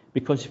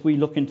 Because if we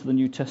look into the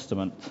New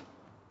Testament,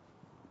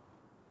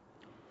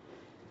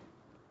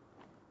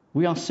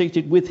 we are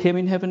seated with him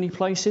in heavenly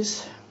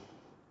places,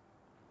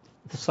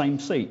 the same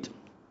seat.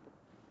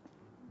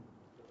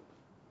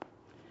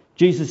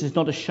 Jesus is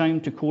not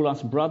ashamed to call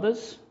us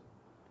brothers,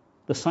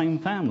 the same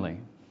family.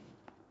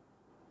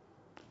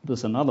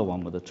 There's another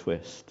one with a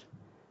twist.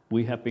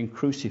 We have been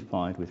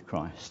crucified with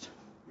Christ.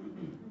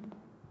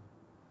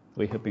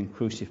 We have been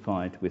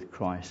crucified with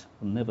Christ,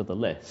 and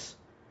nevertheless,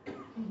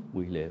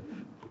 we live.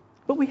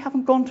 But we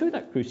haven't gone through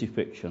that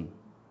crucifixion.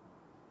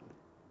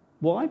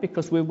 Why?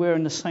 Because we're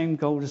wearing the same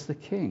gold as the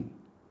king.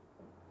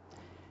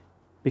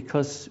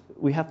 Because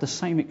we have the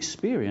same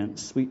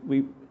experience.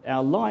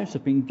 Our lives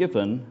have been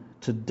given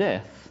to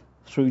death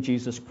through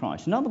Jesus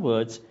Christ. In other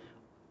words,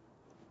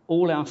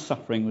 all our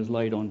suffering was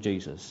laid on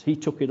Jesus. He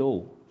took it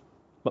all.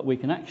 But we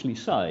can actually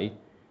say,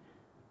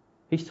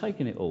 he's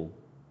taken it all.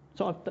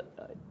 So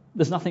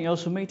there's nothing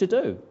else for me to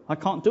do. I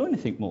can't do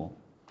anything more.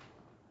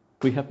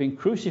 We have been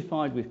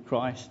crucified with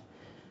Christ.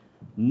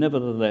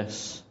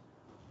 Nevertheless,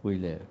 we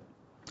live.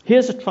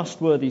 Here's a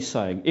trustworthy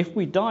saying. If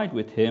we died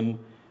with him,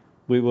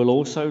 we will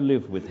also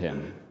live with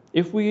him.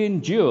 If we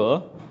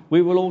endure,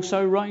 we will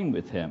also reign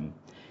with him.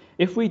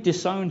 If we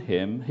disown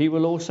him, he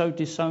will also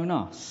disown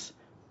us.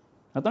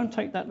 Now, don't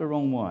take that the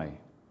wrong way.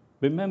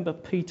 Remember,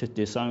 Peter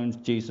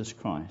disowned Jesus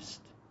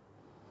Christ.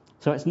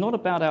 So it's not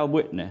about our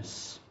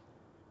witness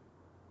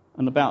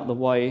and about the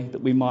way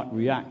that we might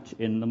react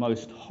in the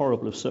most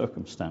horrible of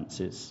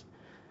circumstances.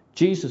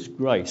 Jesus'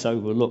 grace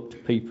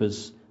overlooked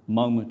Peter's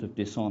moment of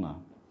dishonour.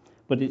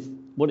 But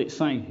what it's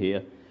saying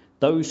here,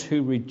 those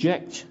who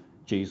reject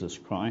Jesus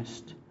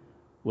Christ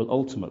will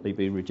ultimately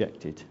be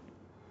rejected.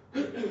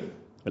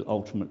 Will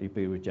ultimately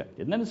be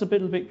rejected. And then there's a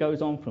bit of it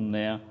goes on from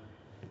there.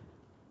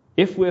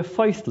 If we're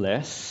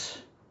faithless,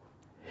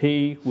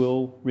 he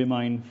will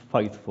remain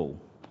faithful.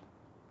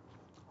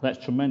 That's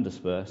a tremendous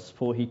verse.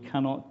 For he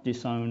cannot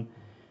disown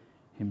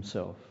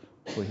himself.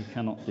 For he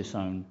cannot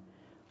disown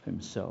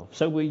himself.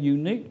 So we're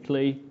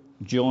uniquely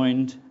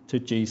joined to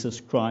Jesus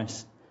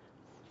Christ,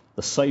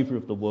 the Saviour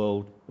of the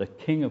world, the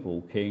King of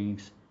all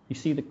kings. You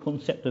see the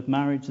concept of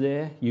marriage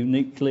there?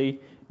 Uniquely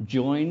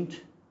joined.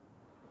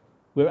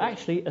 We're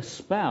actually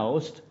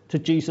espoused to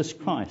Jesus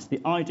Christ, the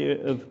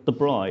idea of the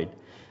bride,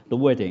 the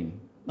wedding.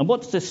 And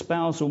what does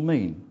espousal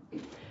mean?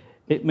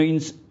 It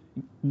means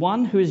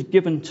one who is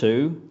given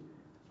to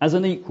as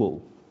an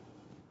equal.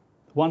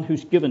 One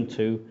who's given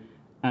to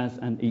as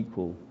an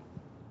equal.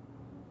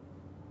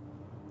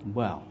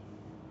 Wow.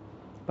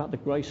 About the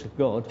grace of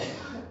God.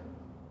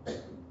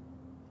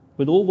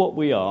 With all what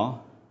we are,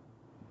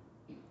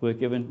 we're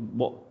given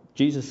what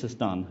Jesus has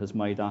done has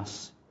made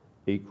us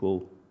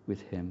equal with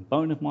him.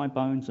 Bone of my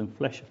bones and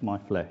flesh of my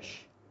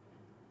flesh.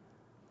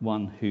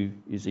 One who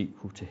is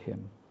equal to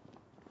him.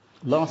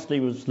 Lastly,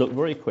 we'll just look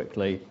very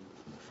quickly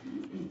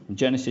in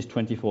Genesis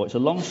 24. It's a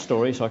long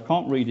story, so I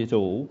can't read it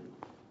all.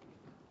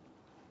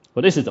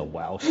 But this is a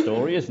wow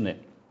story, isn't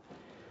it?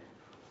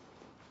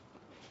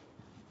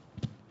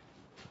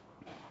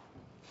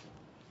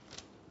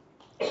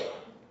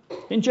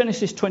 In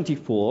Genesis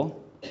 24,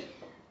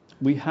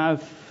 we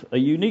have a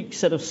unique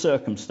set of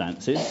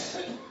circumstances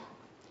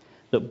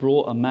that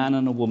brought a man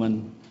and a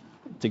woman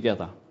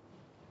together.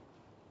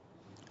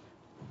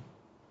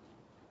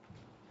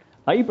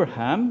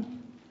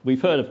 Abraham,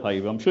 we've heard of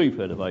Abraham, I'm sure you've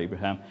heard of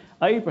Abraham.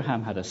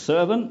 Abraham had a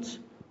servant.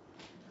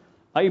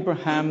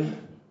 Abraham,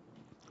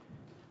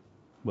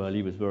 well,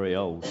 he was very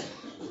old.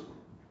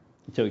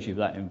 It tells you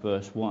that in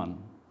verse 1.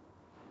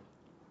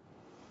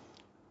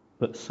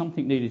 But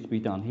something needed to be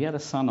done. He had a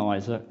son,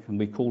 Isaac,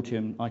 and I called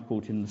him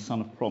the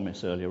son of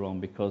promise earlier on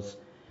because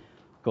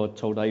God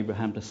told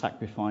Abraham to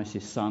sacrifice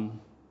his son,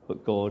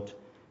 but God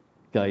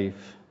gave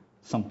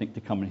something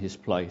to come in his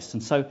place.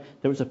 And so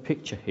there is a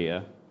picture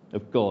here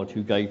of God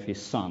who gave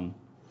his son.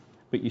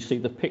 But you see,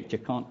 the picture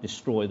can't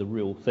destroy the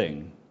real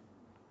thing.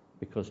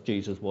 because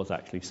Jesus was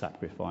actually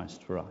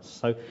sacrificed for us.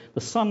 So the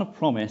son of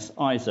promise,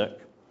 Isaac,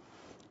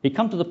 he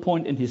come to the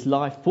point in his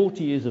life,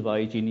 40 years of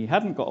age, and he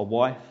hadn't got a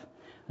wife.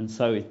 And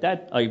so his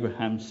dad,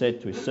 Abraham,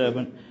 said to his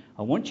servant,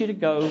 I want you to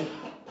go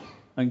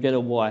and get a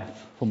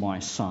wife for my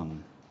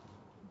son.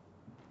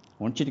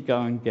 I want you to go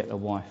and get a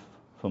wife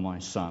for my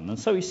son. And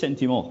so he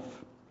sent him off.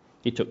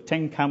 He took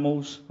 10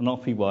 camels and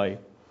off he went.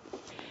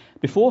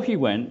 Before he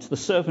went, the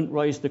servant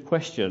raised the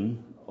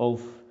question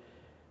of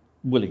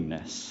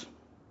willingness.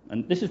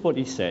 And this is what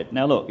he said.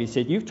 Now look, he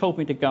said, you've told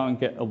me to go and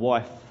get a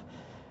wife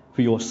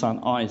for your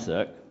son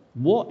Isaac.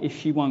 What if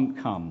she won't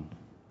come?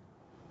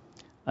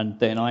 And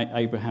then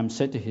Abraham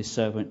said to his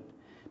servant,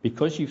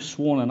 because you've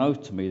sworn an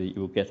oath to me that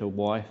you will get a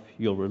wife,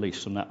 you're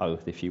released from that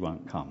oath if she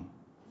won't come.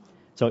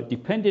 So it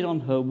depended on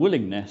her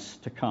willingness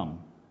to come.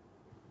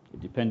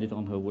 It depended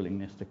on her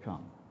willingness to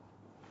come.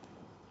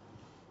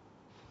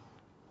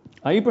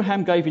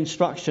 Abraham gave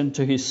instruction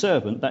to his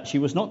servant that she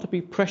was not to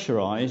be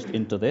pressurized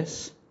into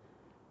this,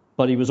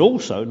 but he was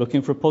also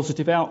looking for a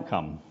positive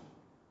outcome.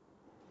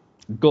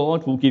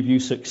 God will give you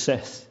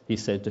success, he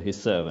said to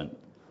his servant.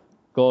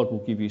 God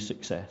will give you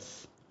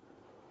success.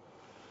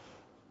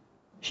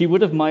 She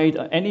would have made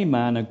any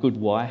man a good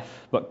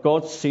wife, but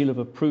God's seal of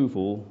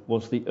approval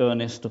was the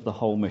earnest of the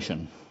whole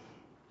mission.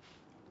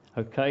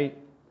 Okay,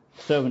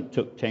 servant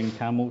took 10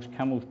 camels.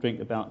 Camels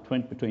drink about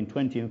between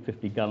 20 and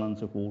 50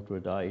 gallons of water a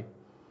day.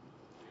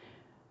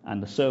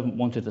 And the servant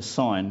wanted a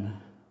sign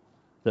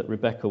that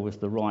Rebekah was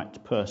the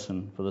right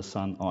person for the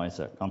son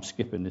Isaac. I'm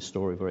skipping this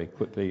story very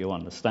quickly, you'll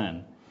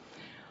understand.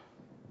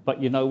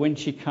 But you know, when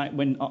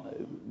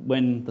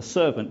the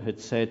servant had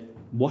said,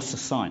 what's the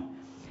sign?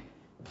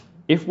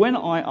 If when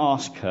I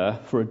ask her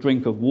for a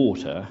drink of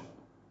water,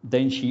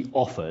 then she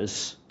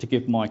offers to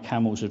give my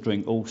camels a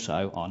drink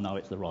also, I know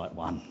it's the right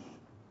one.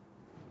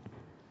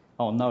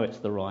 I know it's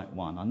the right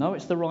one. I know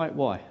it's the right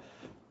wife.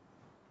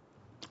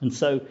 And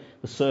so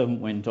the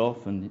servant went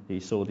off and he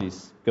saw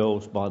these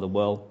girls by the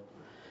well.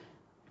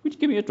 Would you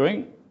give me a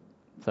drink?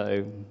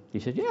 So he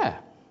said, yeah.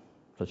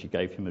 So she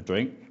gave him a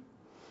drink.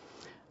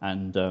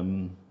 And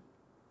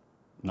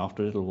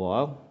after a little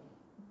while,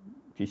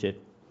 she said,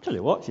 tell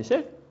you what, she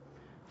said,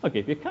 I'll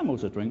give your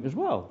camels a drink as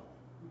well.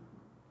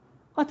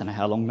 I don't know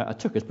how long that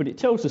took us, but it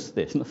tells us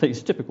this. And I think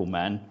it's a typical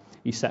man.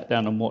 He sat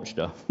down and watched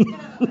her.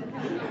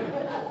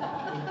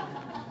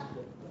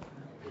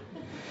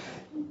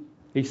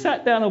 He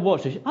sat down and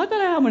watched her. I don't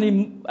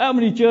know how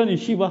many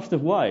journeys she must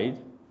have weighed.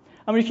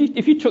 I mean,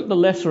 if you took the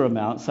lesser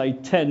amount, say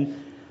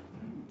 10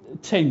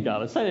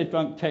 gallons, say they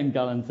drank 10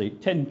 gallons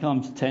each, 10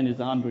 times 10 is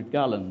 100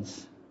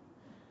 gallons.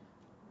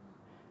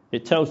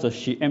 It tells us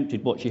she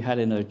emptied what she had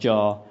in her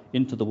jar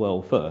into the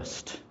well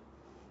first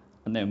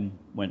and then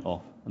went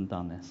off and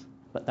done this.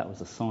 But that was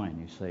a sign,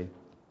 you see.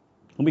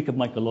 And we could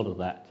make a lot of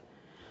that,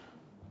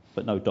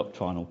 but no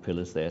doctrinal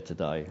pillars there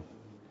today.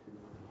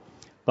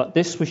 But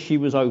this she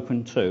was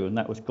open to, and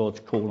that was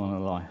God's call on her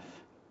life.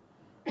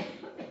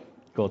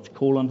 God's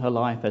call on her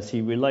life as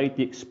he relayed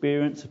the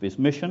experience of his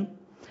mission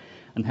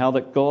and how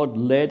that God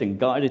led and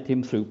guided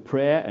him through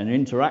prayer and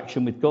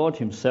interaction with God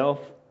himself.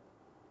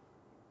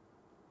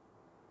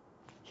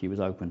 She was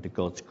open to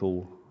God's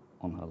call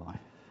on her life.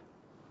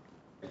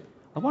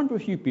 I wonder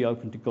if you'd be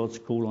open to God's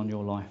call on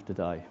your life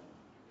today,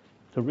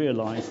 to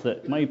realise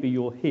that maybe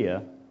you're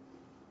here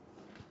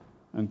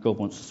and God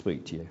wants to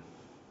speak to you.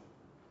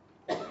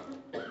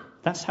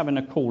 That's having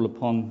a call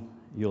upon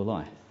your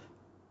life.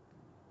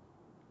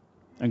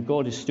 And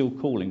God is still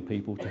calling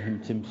people to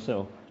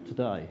himself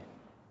today.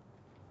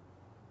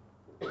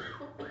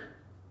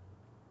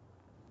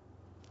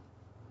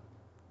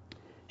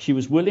 She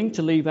was willing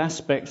to leave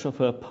aspects of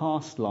her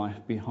past life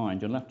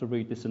behind. You'll have to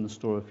read this in the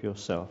story for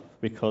yourself,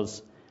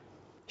 because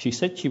she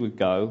said she would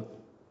go,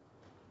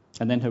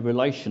 and then her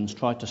relations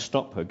tried to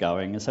stop her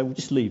going and say, well,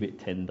 just leave it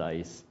 10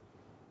 days.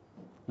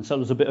 And so there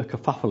was a bit of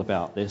kerfuffle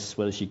about this,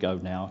 whether she go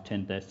now,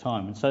 10 days'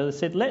 time. And so they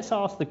said, let's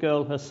ask the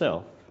girl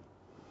herself.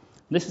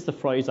 And this is the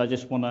phrase I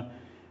just want to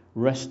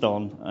rest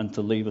on and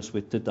to leave us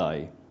with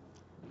today.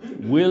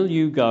 Will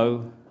you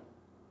go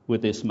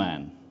with this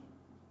man?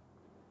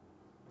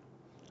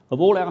 Of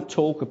all our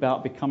talk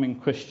about becoming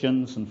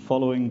Christians and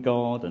following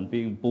God and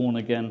being born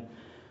again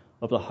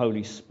of the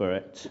Holy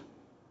Spirit,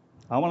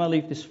 I want to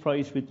leave this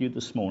phrase with you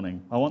this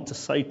morning. I want to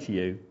say to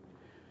you,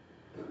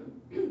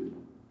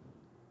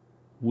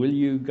 will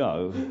you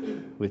go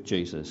with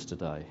Jesus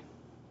today?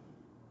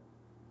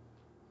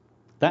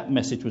 That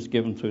message was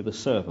given through the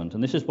servant,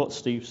 and this is what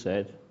Steve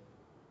said.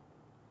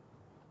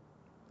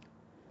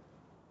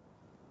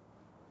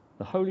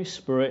 The Holy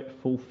Spirit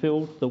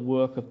fulfilled the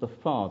work of the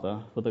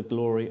Father for the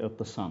glory of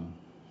the Son.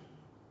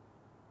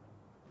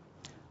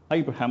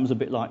 Abraham was a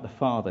bit like the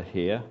Father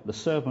here. The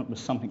servant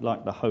was something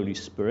like the Holy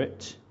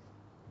Spirit,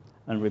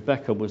 and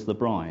Rebekah was the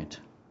bride.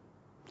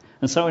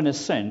 And so in a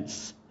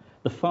sense,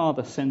 the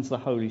Father sends the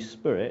Holy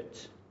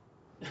Spirit,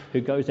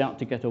 who goes out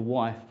to get a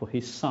wife for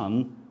his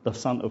son, the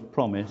son of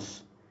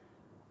promise,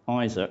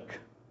 Isaac.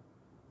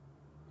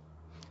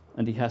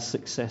 And he has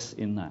success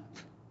in that.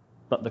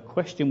 But the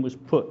question was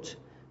put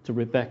to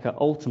Rebekah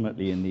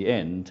ultimately in the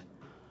end,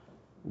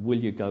 will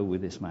you go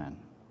with this man?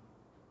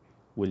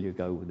 Will you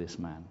go with this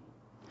man?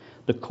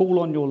 The call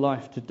on your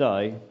life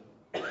today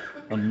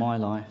and my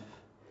life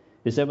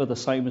is ever the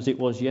same as it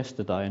was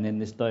yesterday and in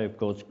this day of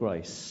God's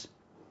grace.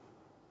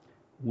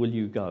 Will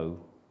you go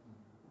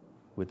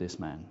with this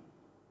man?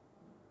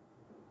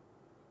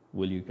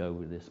 Will you go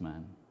with this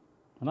man?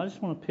 And I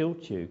just want to appeal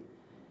to you,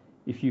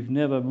 if you've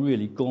never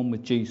really gone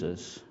with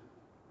Jesus,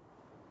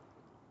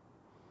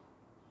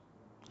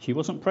 she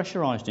wasn't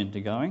pressurised into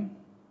going.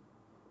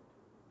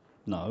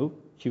 No,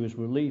 she was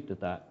relieved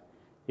of that.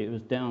 It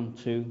was down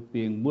to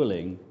being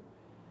willing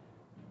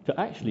to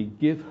actually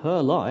give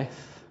her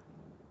life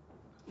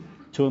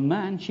to a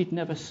man she'd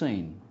never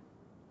seen.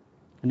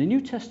 And the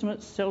New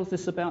Testament tells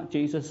this about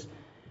Jesus,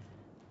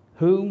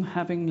 whom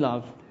having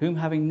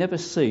never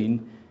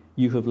seen,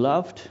 you have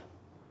loved.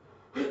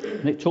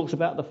 And it talks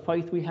about the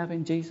faith we have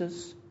in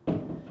Jesus.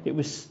 It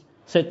was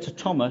said to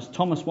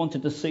Thomas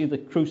wanted to see the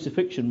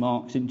crucifixion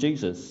marks in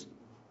Jesus.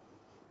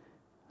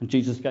 And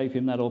Jesus gave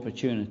him that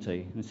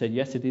opportunity and said,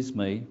 yes, it is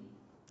me.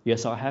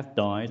 Yes, I have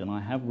died and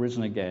I have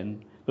risen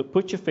again. But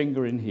put your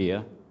finger in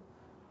here.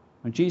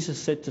 And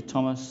Jesus said to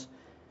Thomas,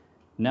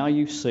 now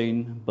you've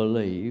seen,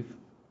 believe.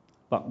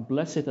 But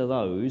blessed are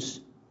those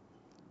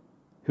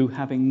who,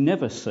 having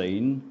never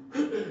seen,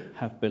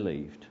 have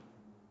believed.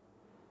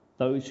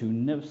 Those who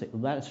never see.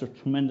 That's a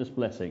tremendous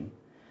blessing.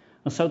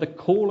 And so the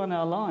call in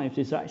our lives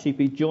is to actually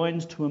be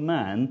joined to a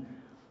man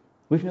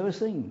we've never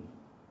seen.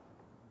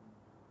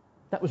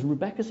 That was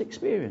Rebecca's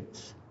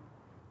experience.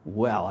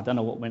 Well, I don't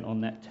know what went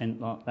on that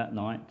tent that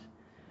night.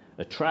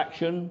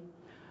 Attraction,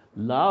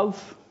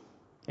 love,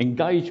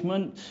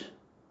 engagement,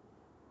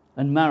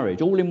 and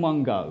marriage, all in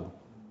one go.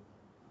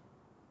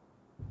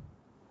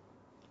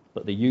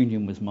 But the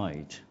union was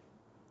made.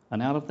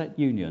 And out of that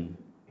union,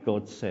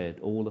 God said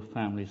all the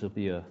families of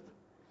the earth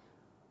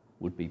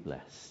would be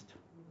blessed.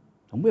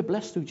 And we're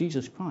blessed through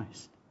Jesus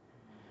Christ.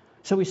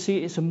 So we see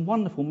it's a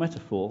wonderful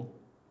metaphor,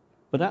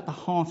 but at the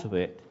heart of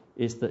it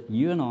is that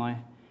you and I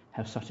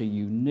have such a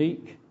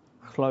unique,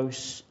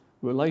 close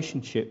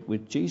relationship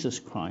with Jesus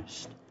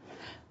Christ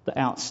that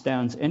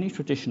outstands any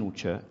traditional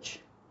church,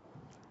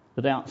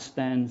 that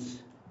outstands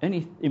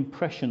any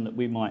impression that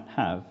we might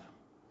have,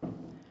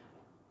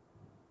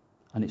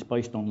 and it's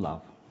based on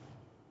love.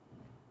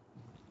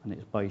 And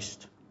it's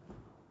based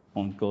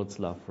on God's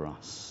love for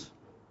us.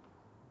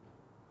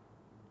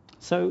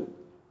 So,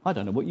 I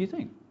don't know what you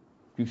think.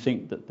 Do you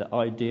think that the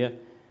idea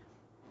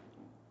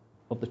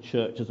of the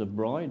church as a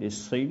bride is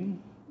seen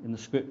in the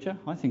scripture?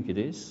 I think it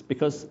is,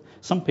 because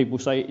some people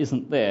say it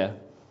isn't there.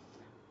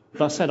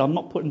 But I said, I'm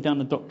not putting down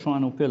the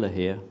doctrinal pillar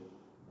here.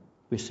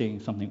 We're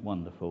seeing something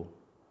wonderful.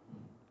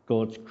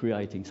 God's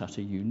creating such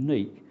a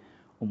unique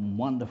and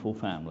wonderful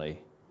family,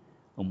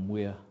 and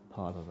we're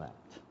part of that.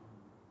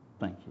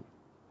 Thank you.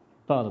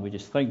 Father, we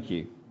just thank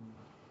you.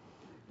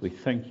 We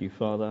thank you,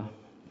 Father,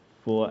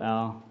 for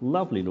our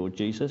lovely Lord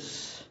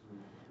Jesus.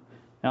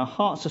 Our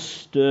hearts are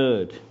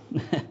stirred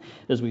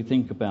as we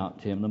think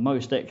about him, the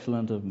most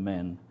excellent of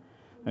men,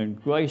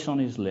 and grace on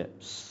his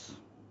lips.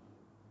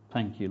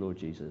 Thank you, Lord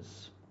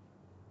Jesus.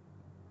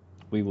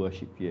 We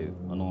worship you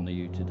and honour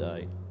you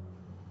today.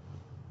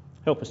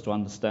 Help us to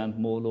understand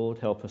more, Lord.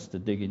 Help us to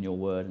dig in your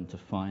word and to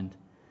find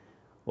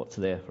what's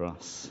there for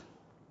us.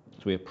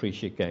 So we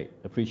appreciate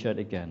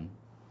again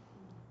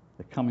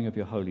the coming of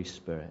your Holy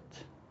Spirit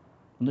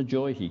and the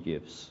joy he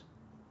gives,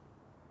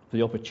 for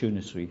the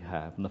opportunities we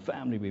have and the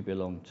family we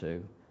belong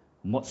to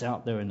and what's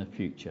out there in the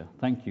future.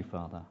 Thank you,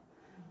 Father.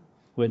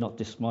 We're not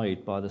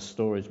dismayed by the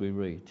stories we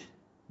read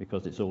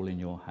because it's all in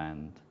your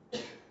hand.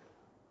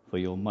 For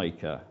your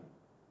Maker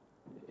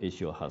is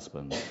your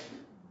husband.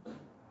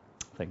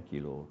 Thank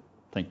you, Lord.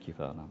 Thank you,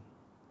 Father.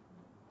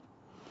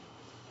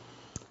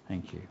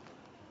 Thank you.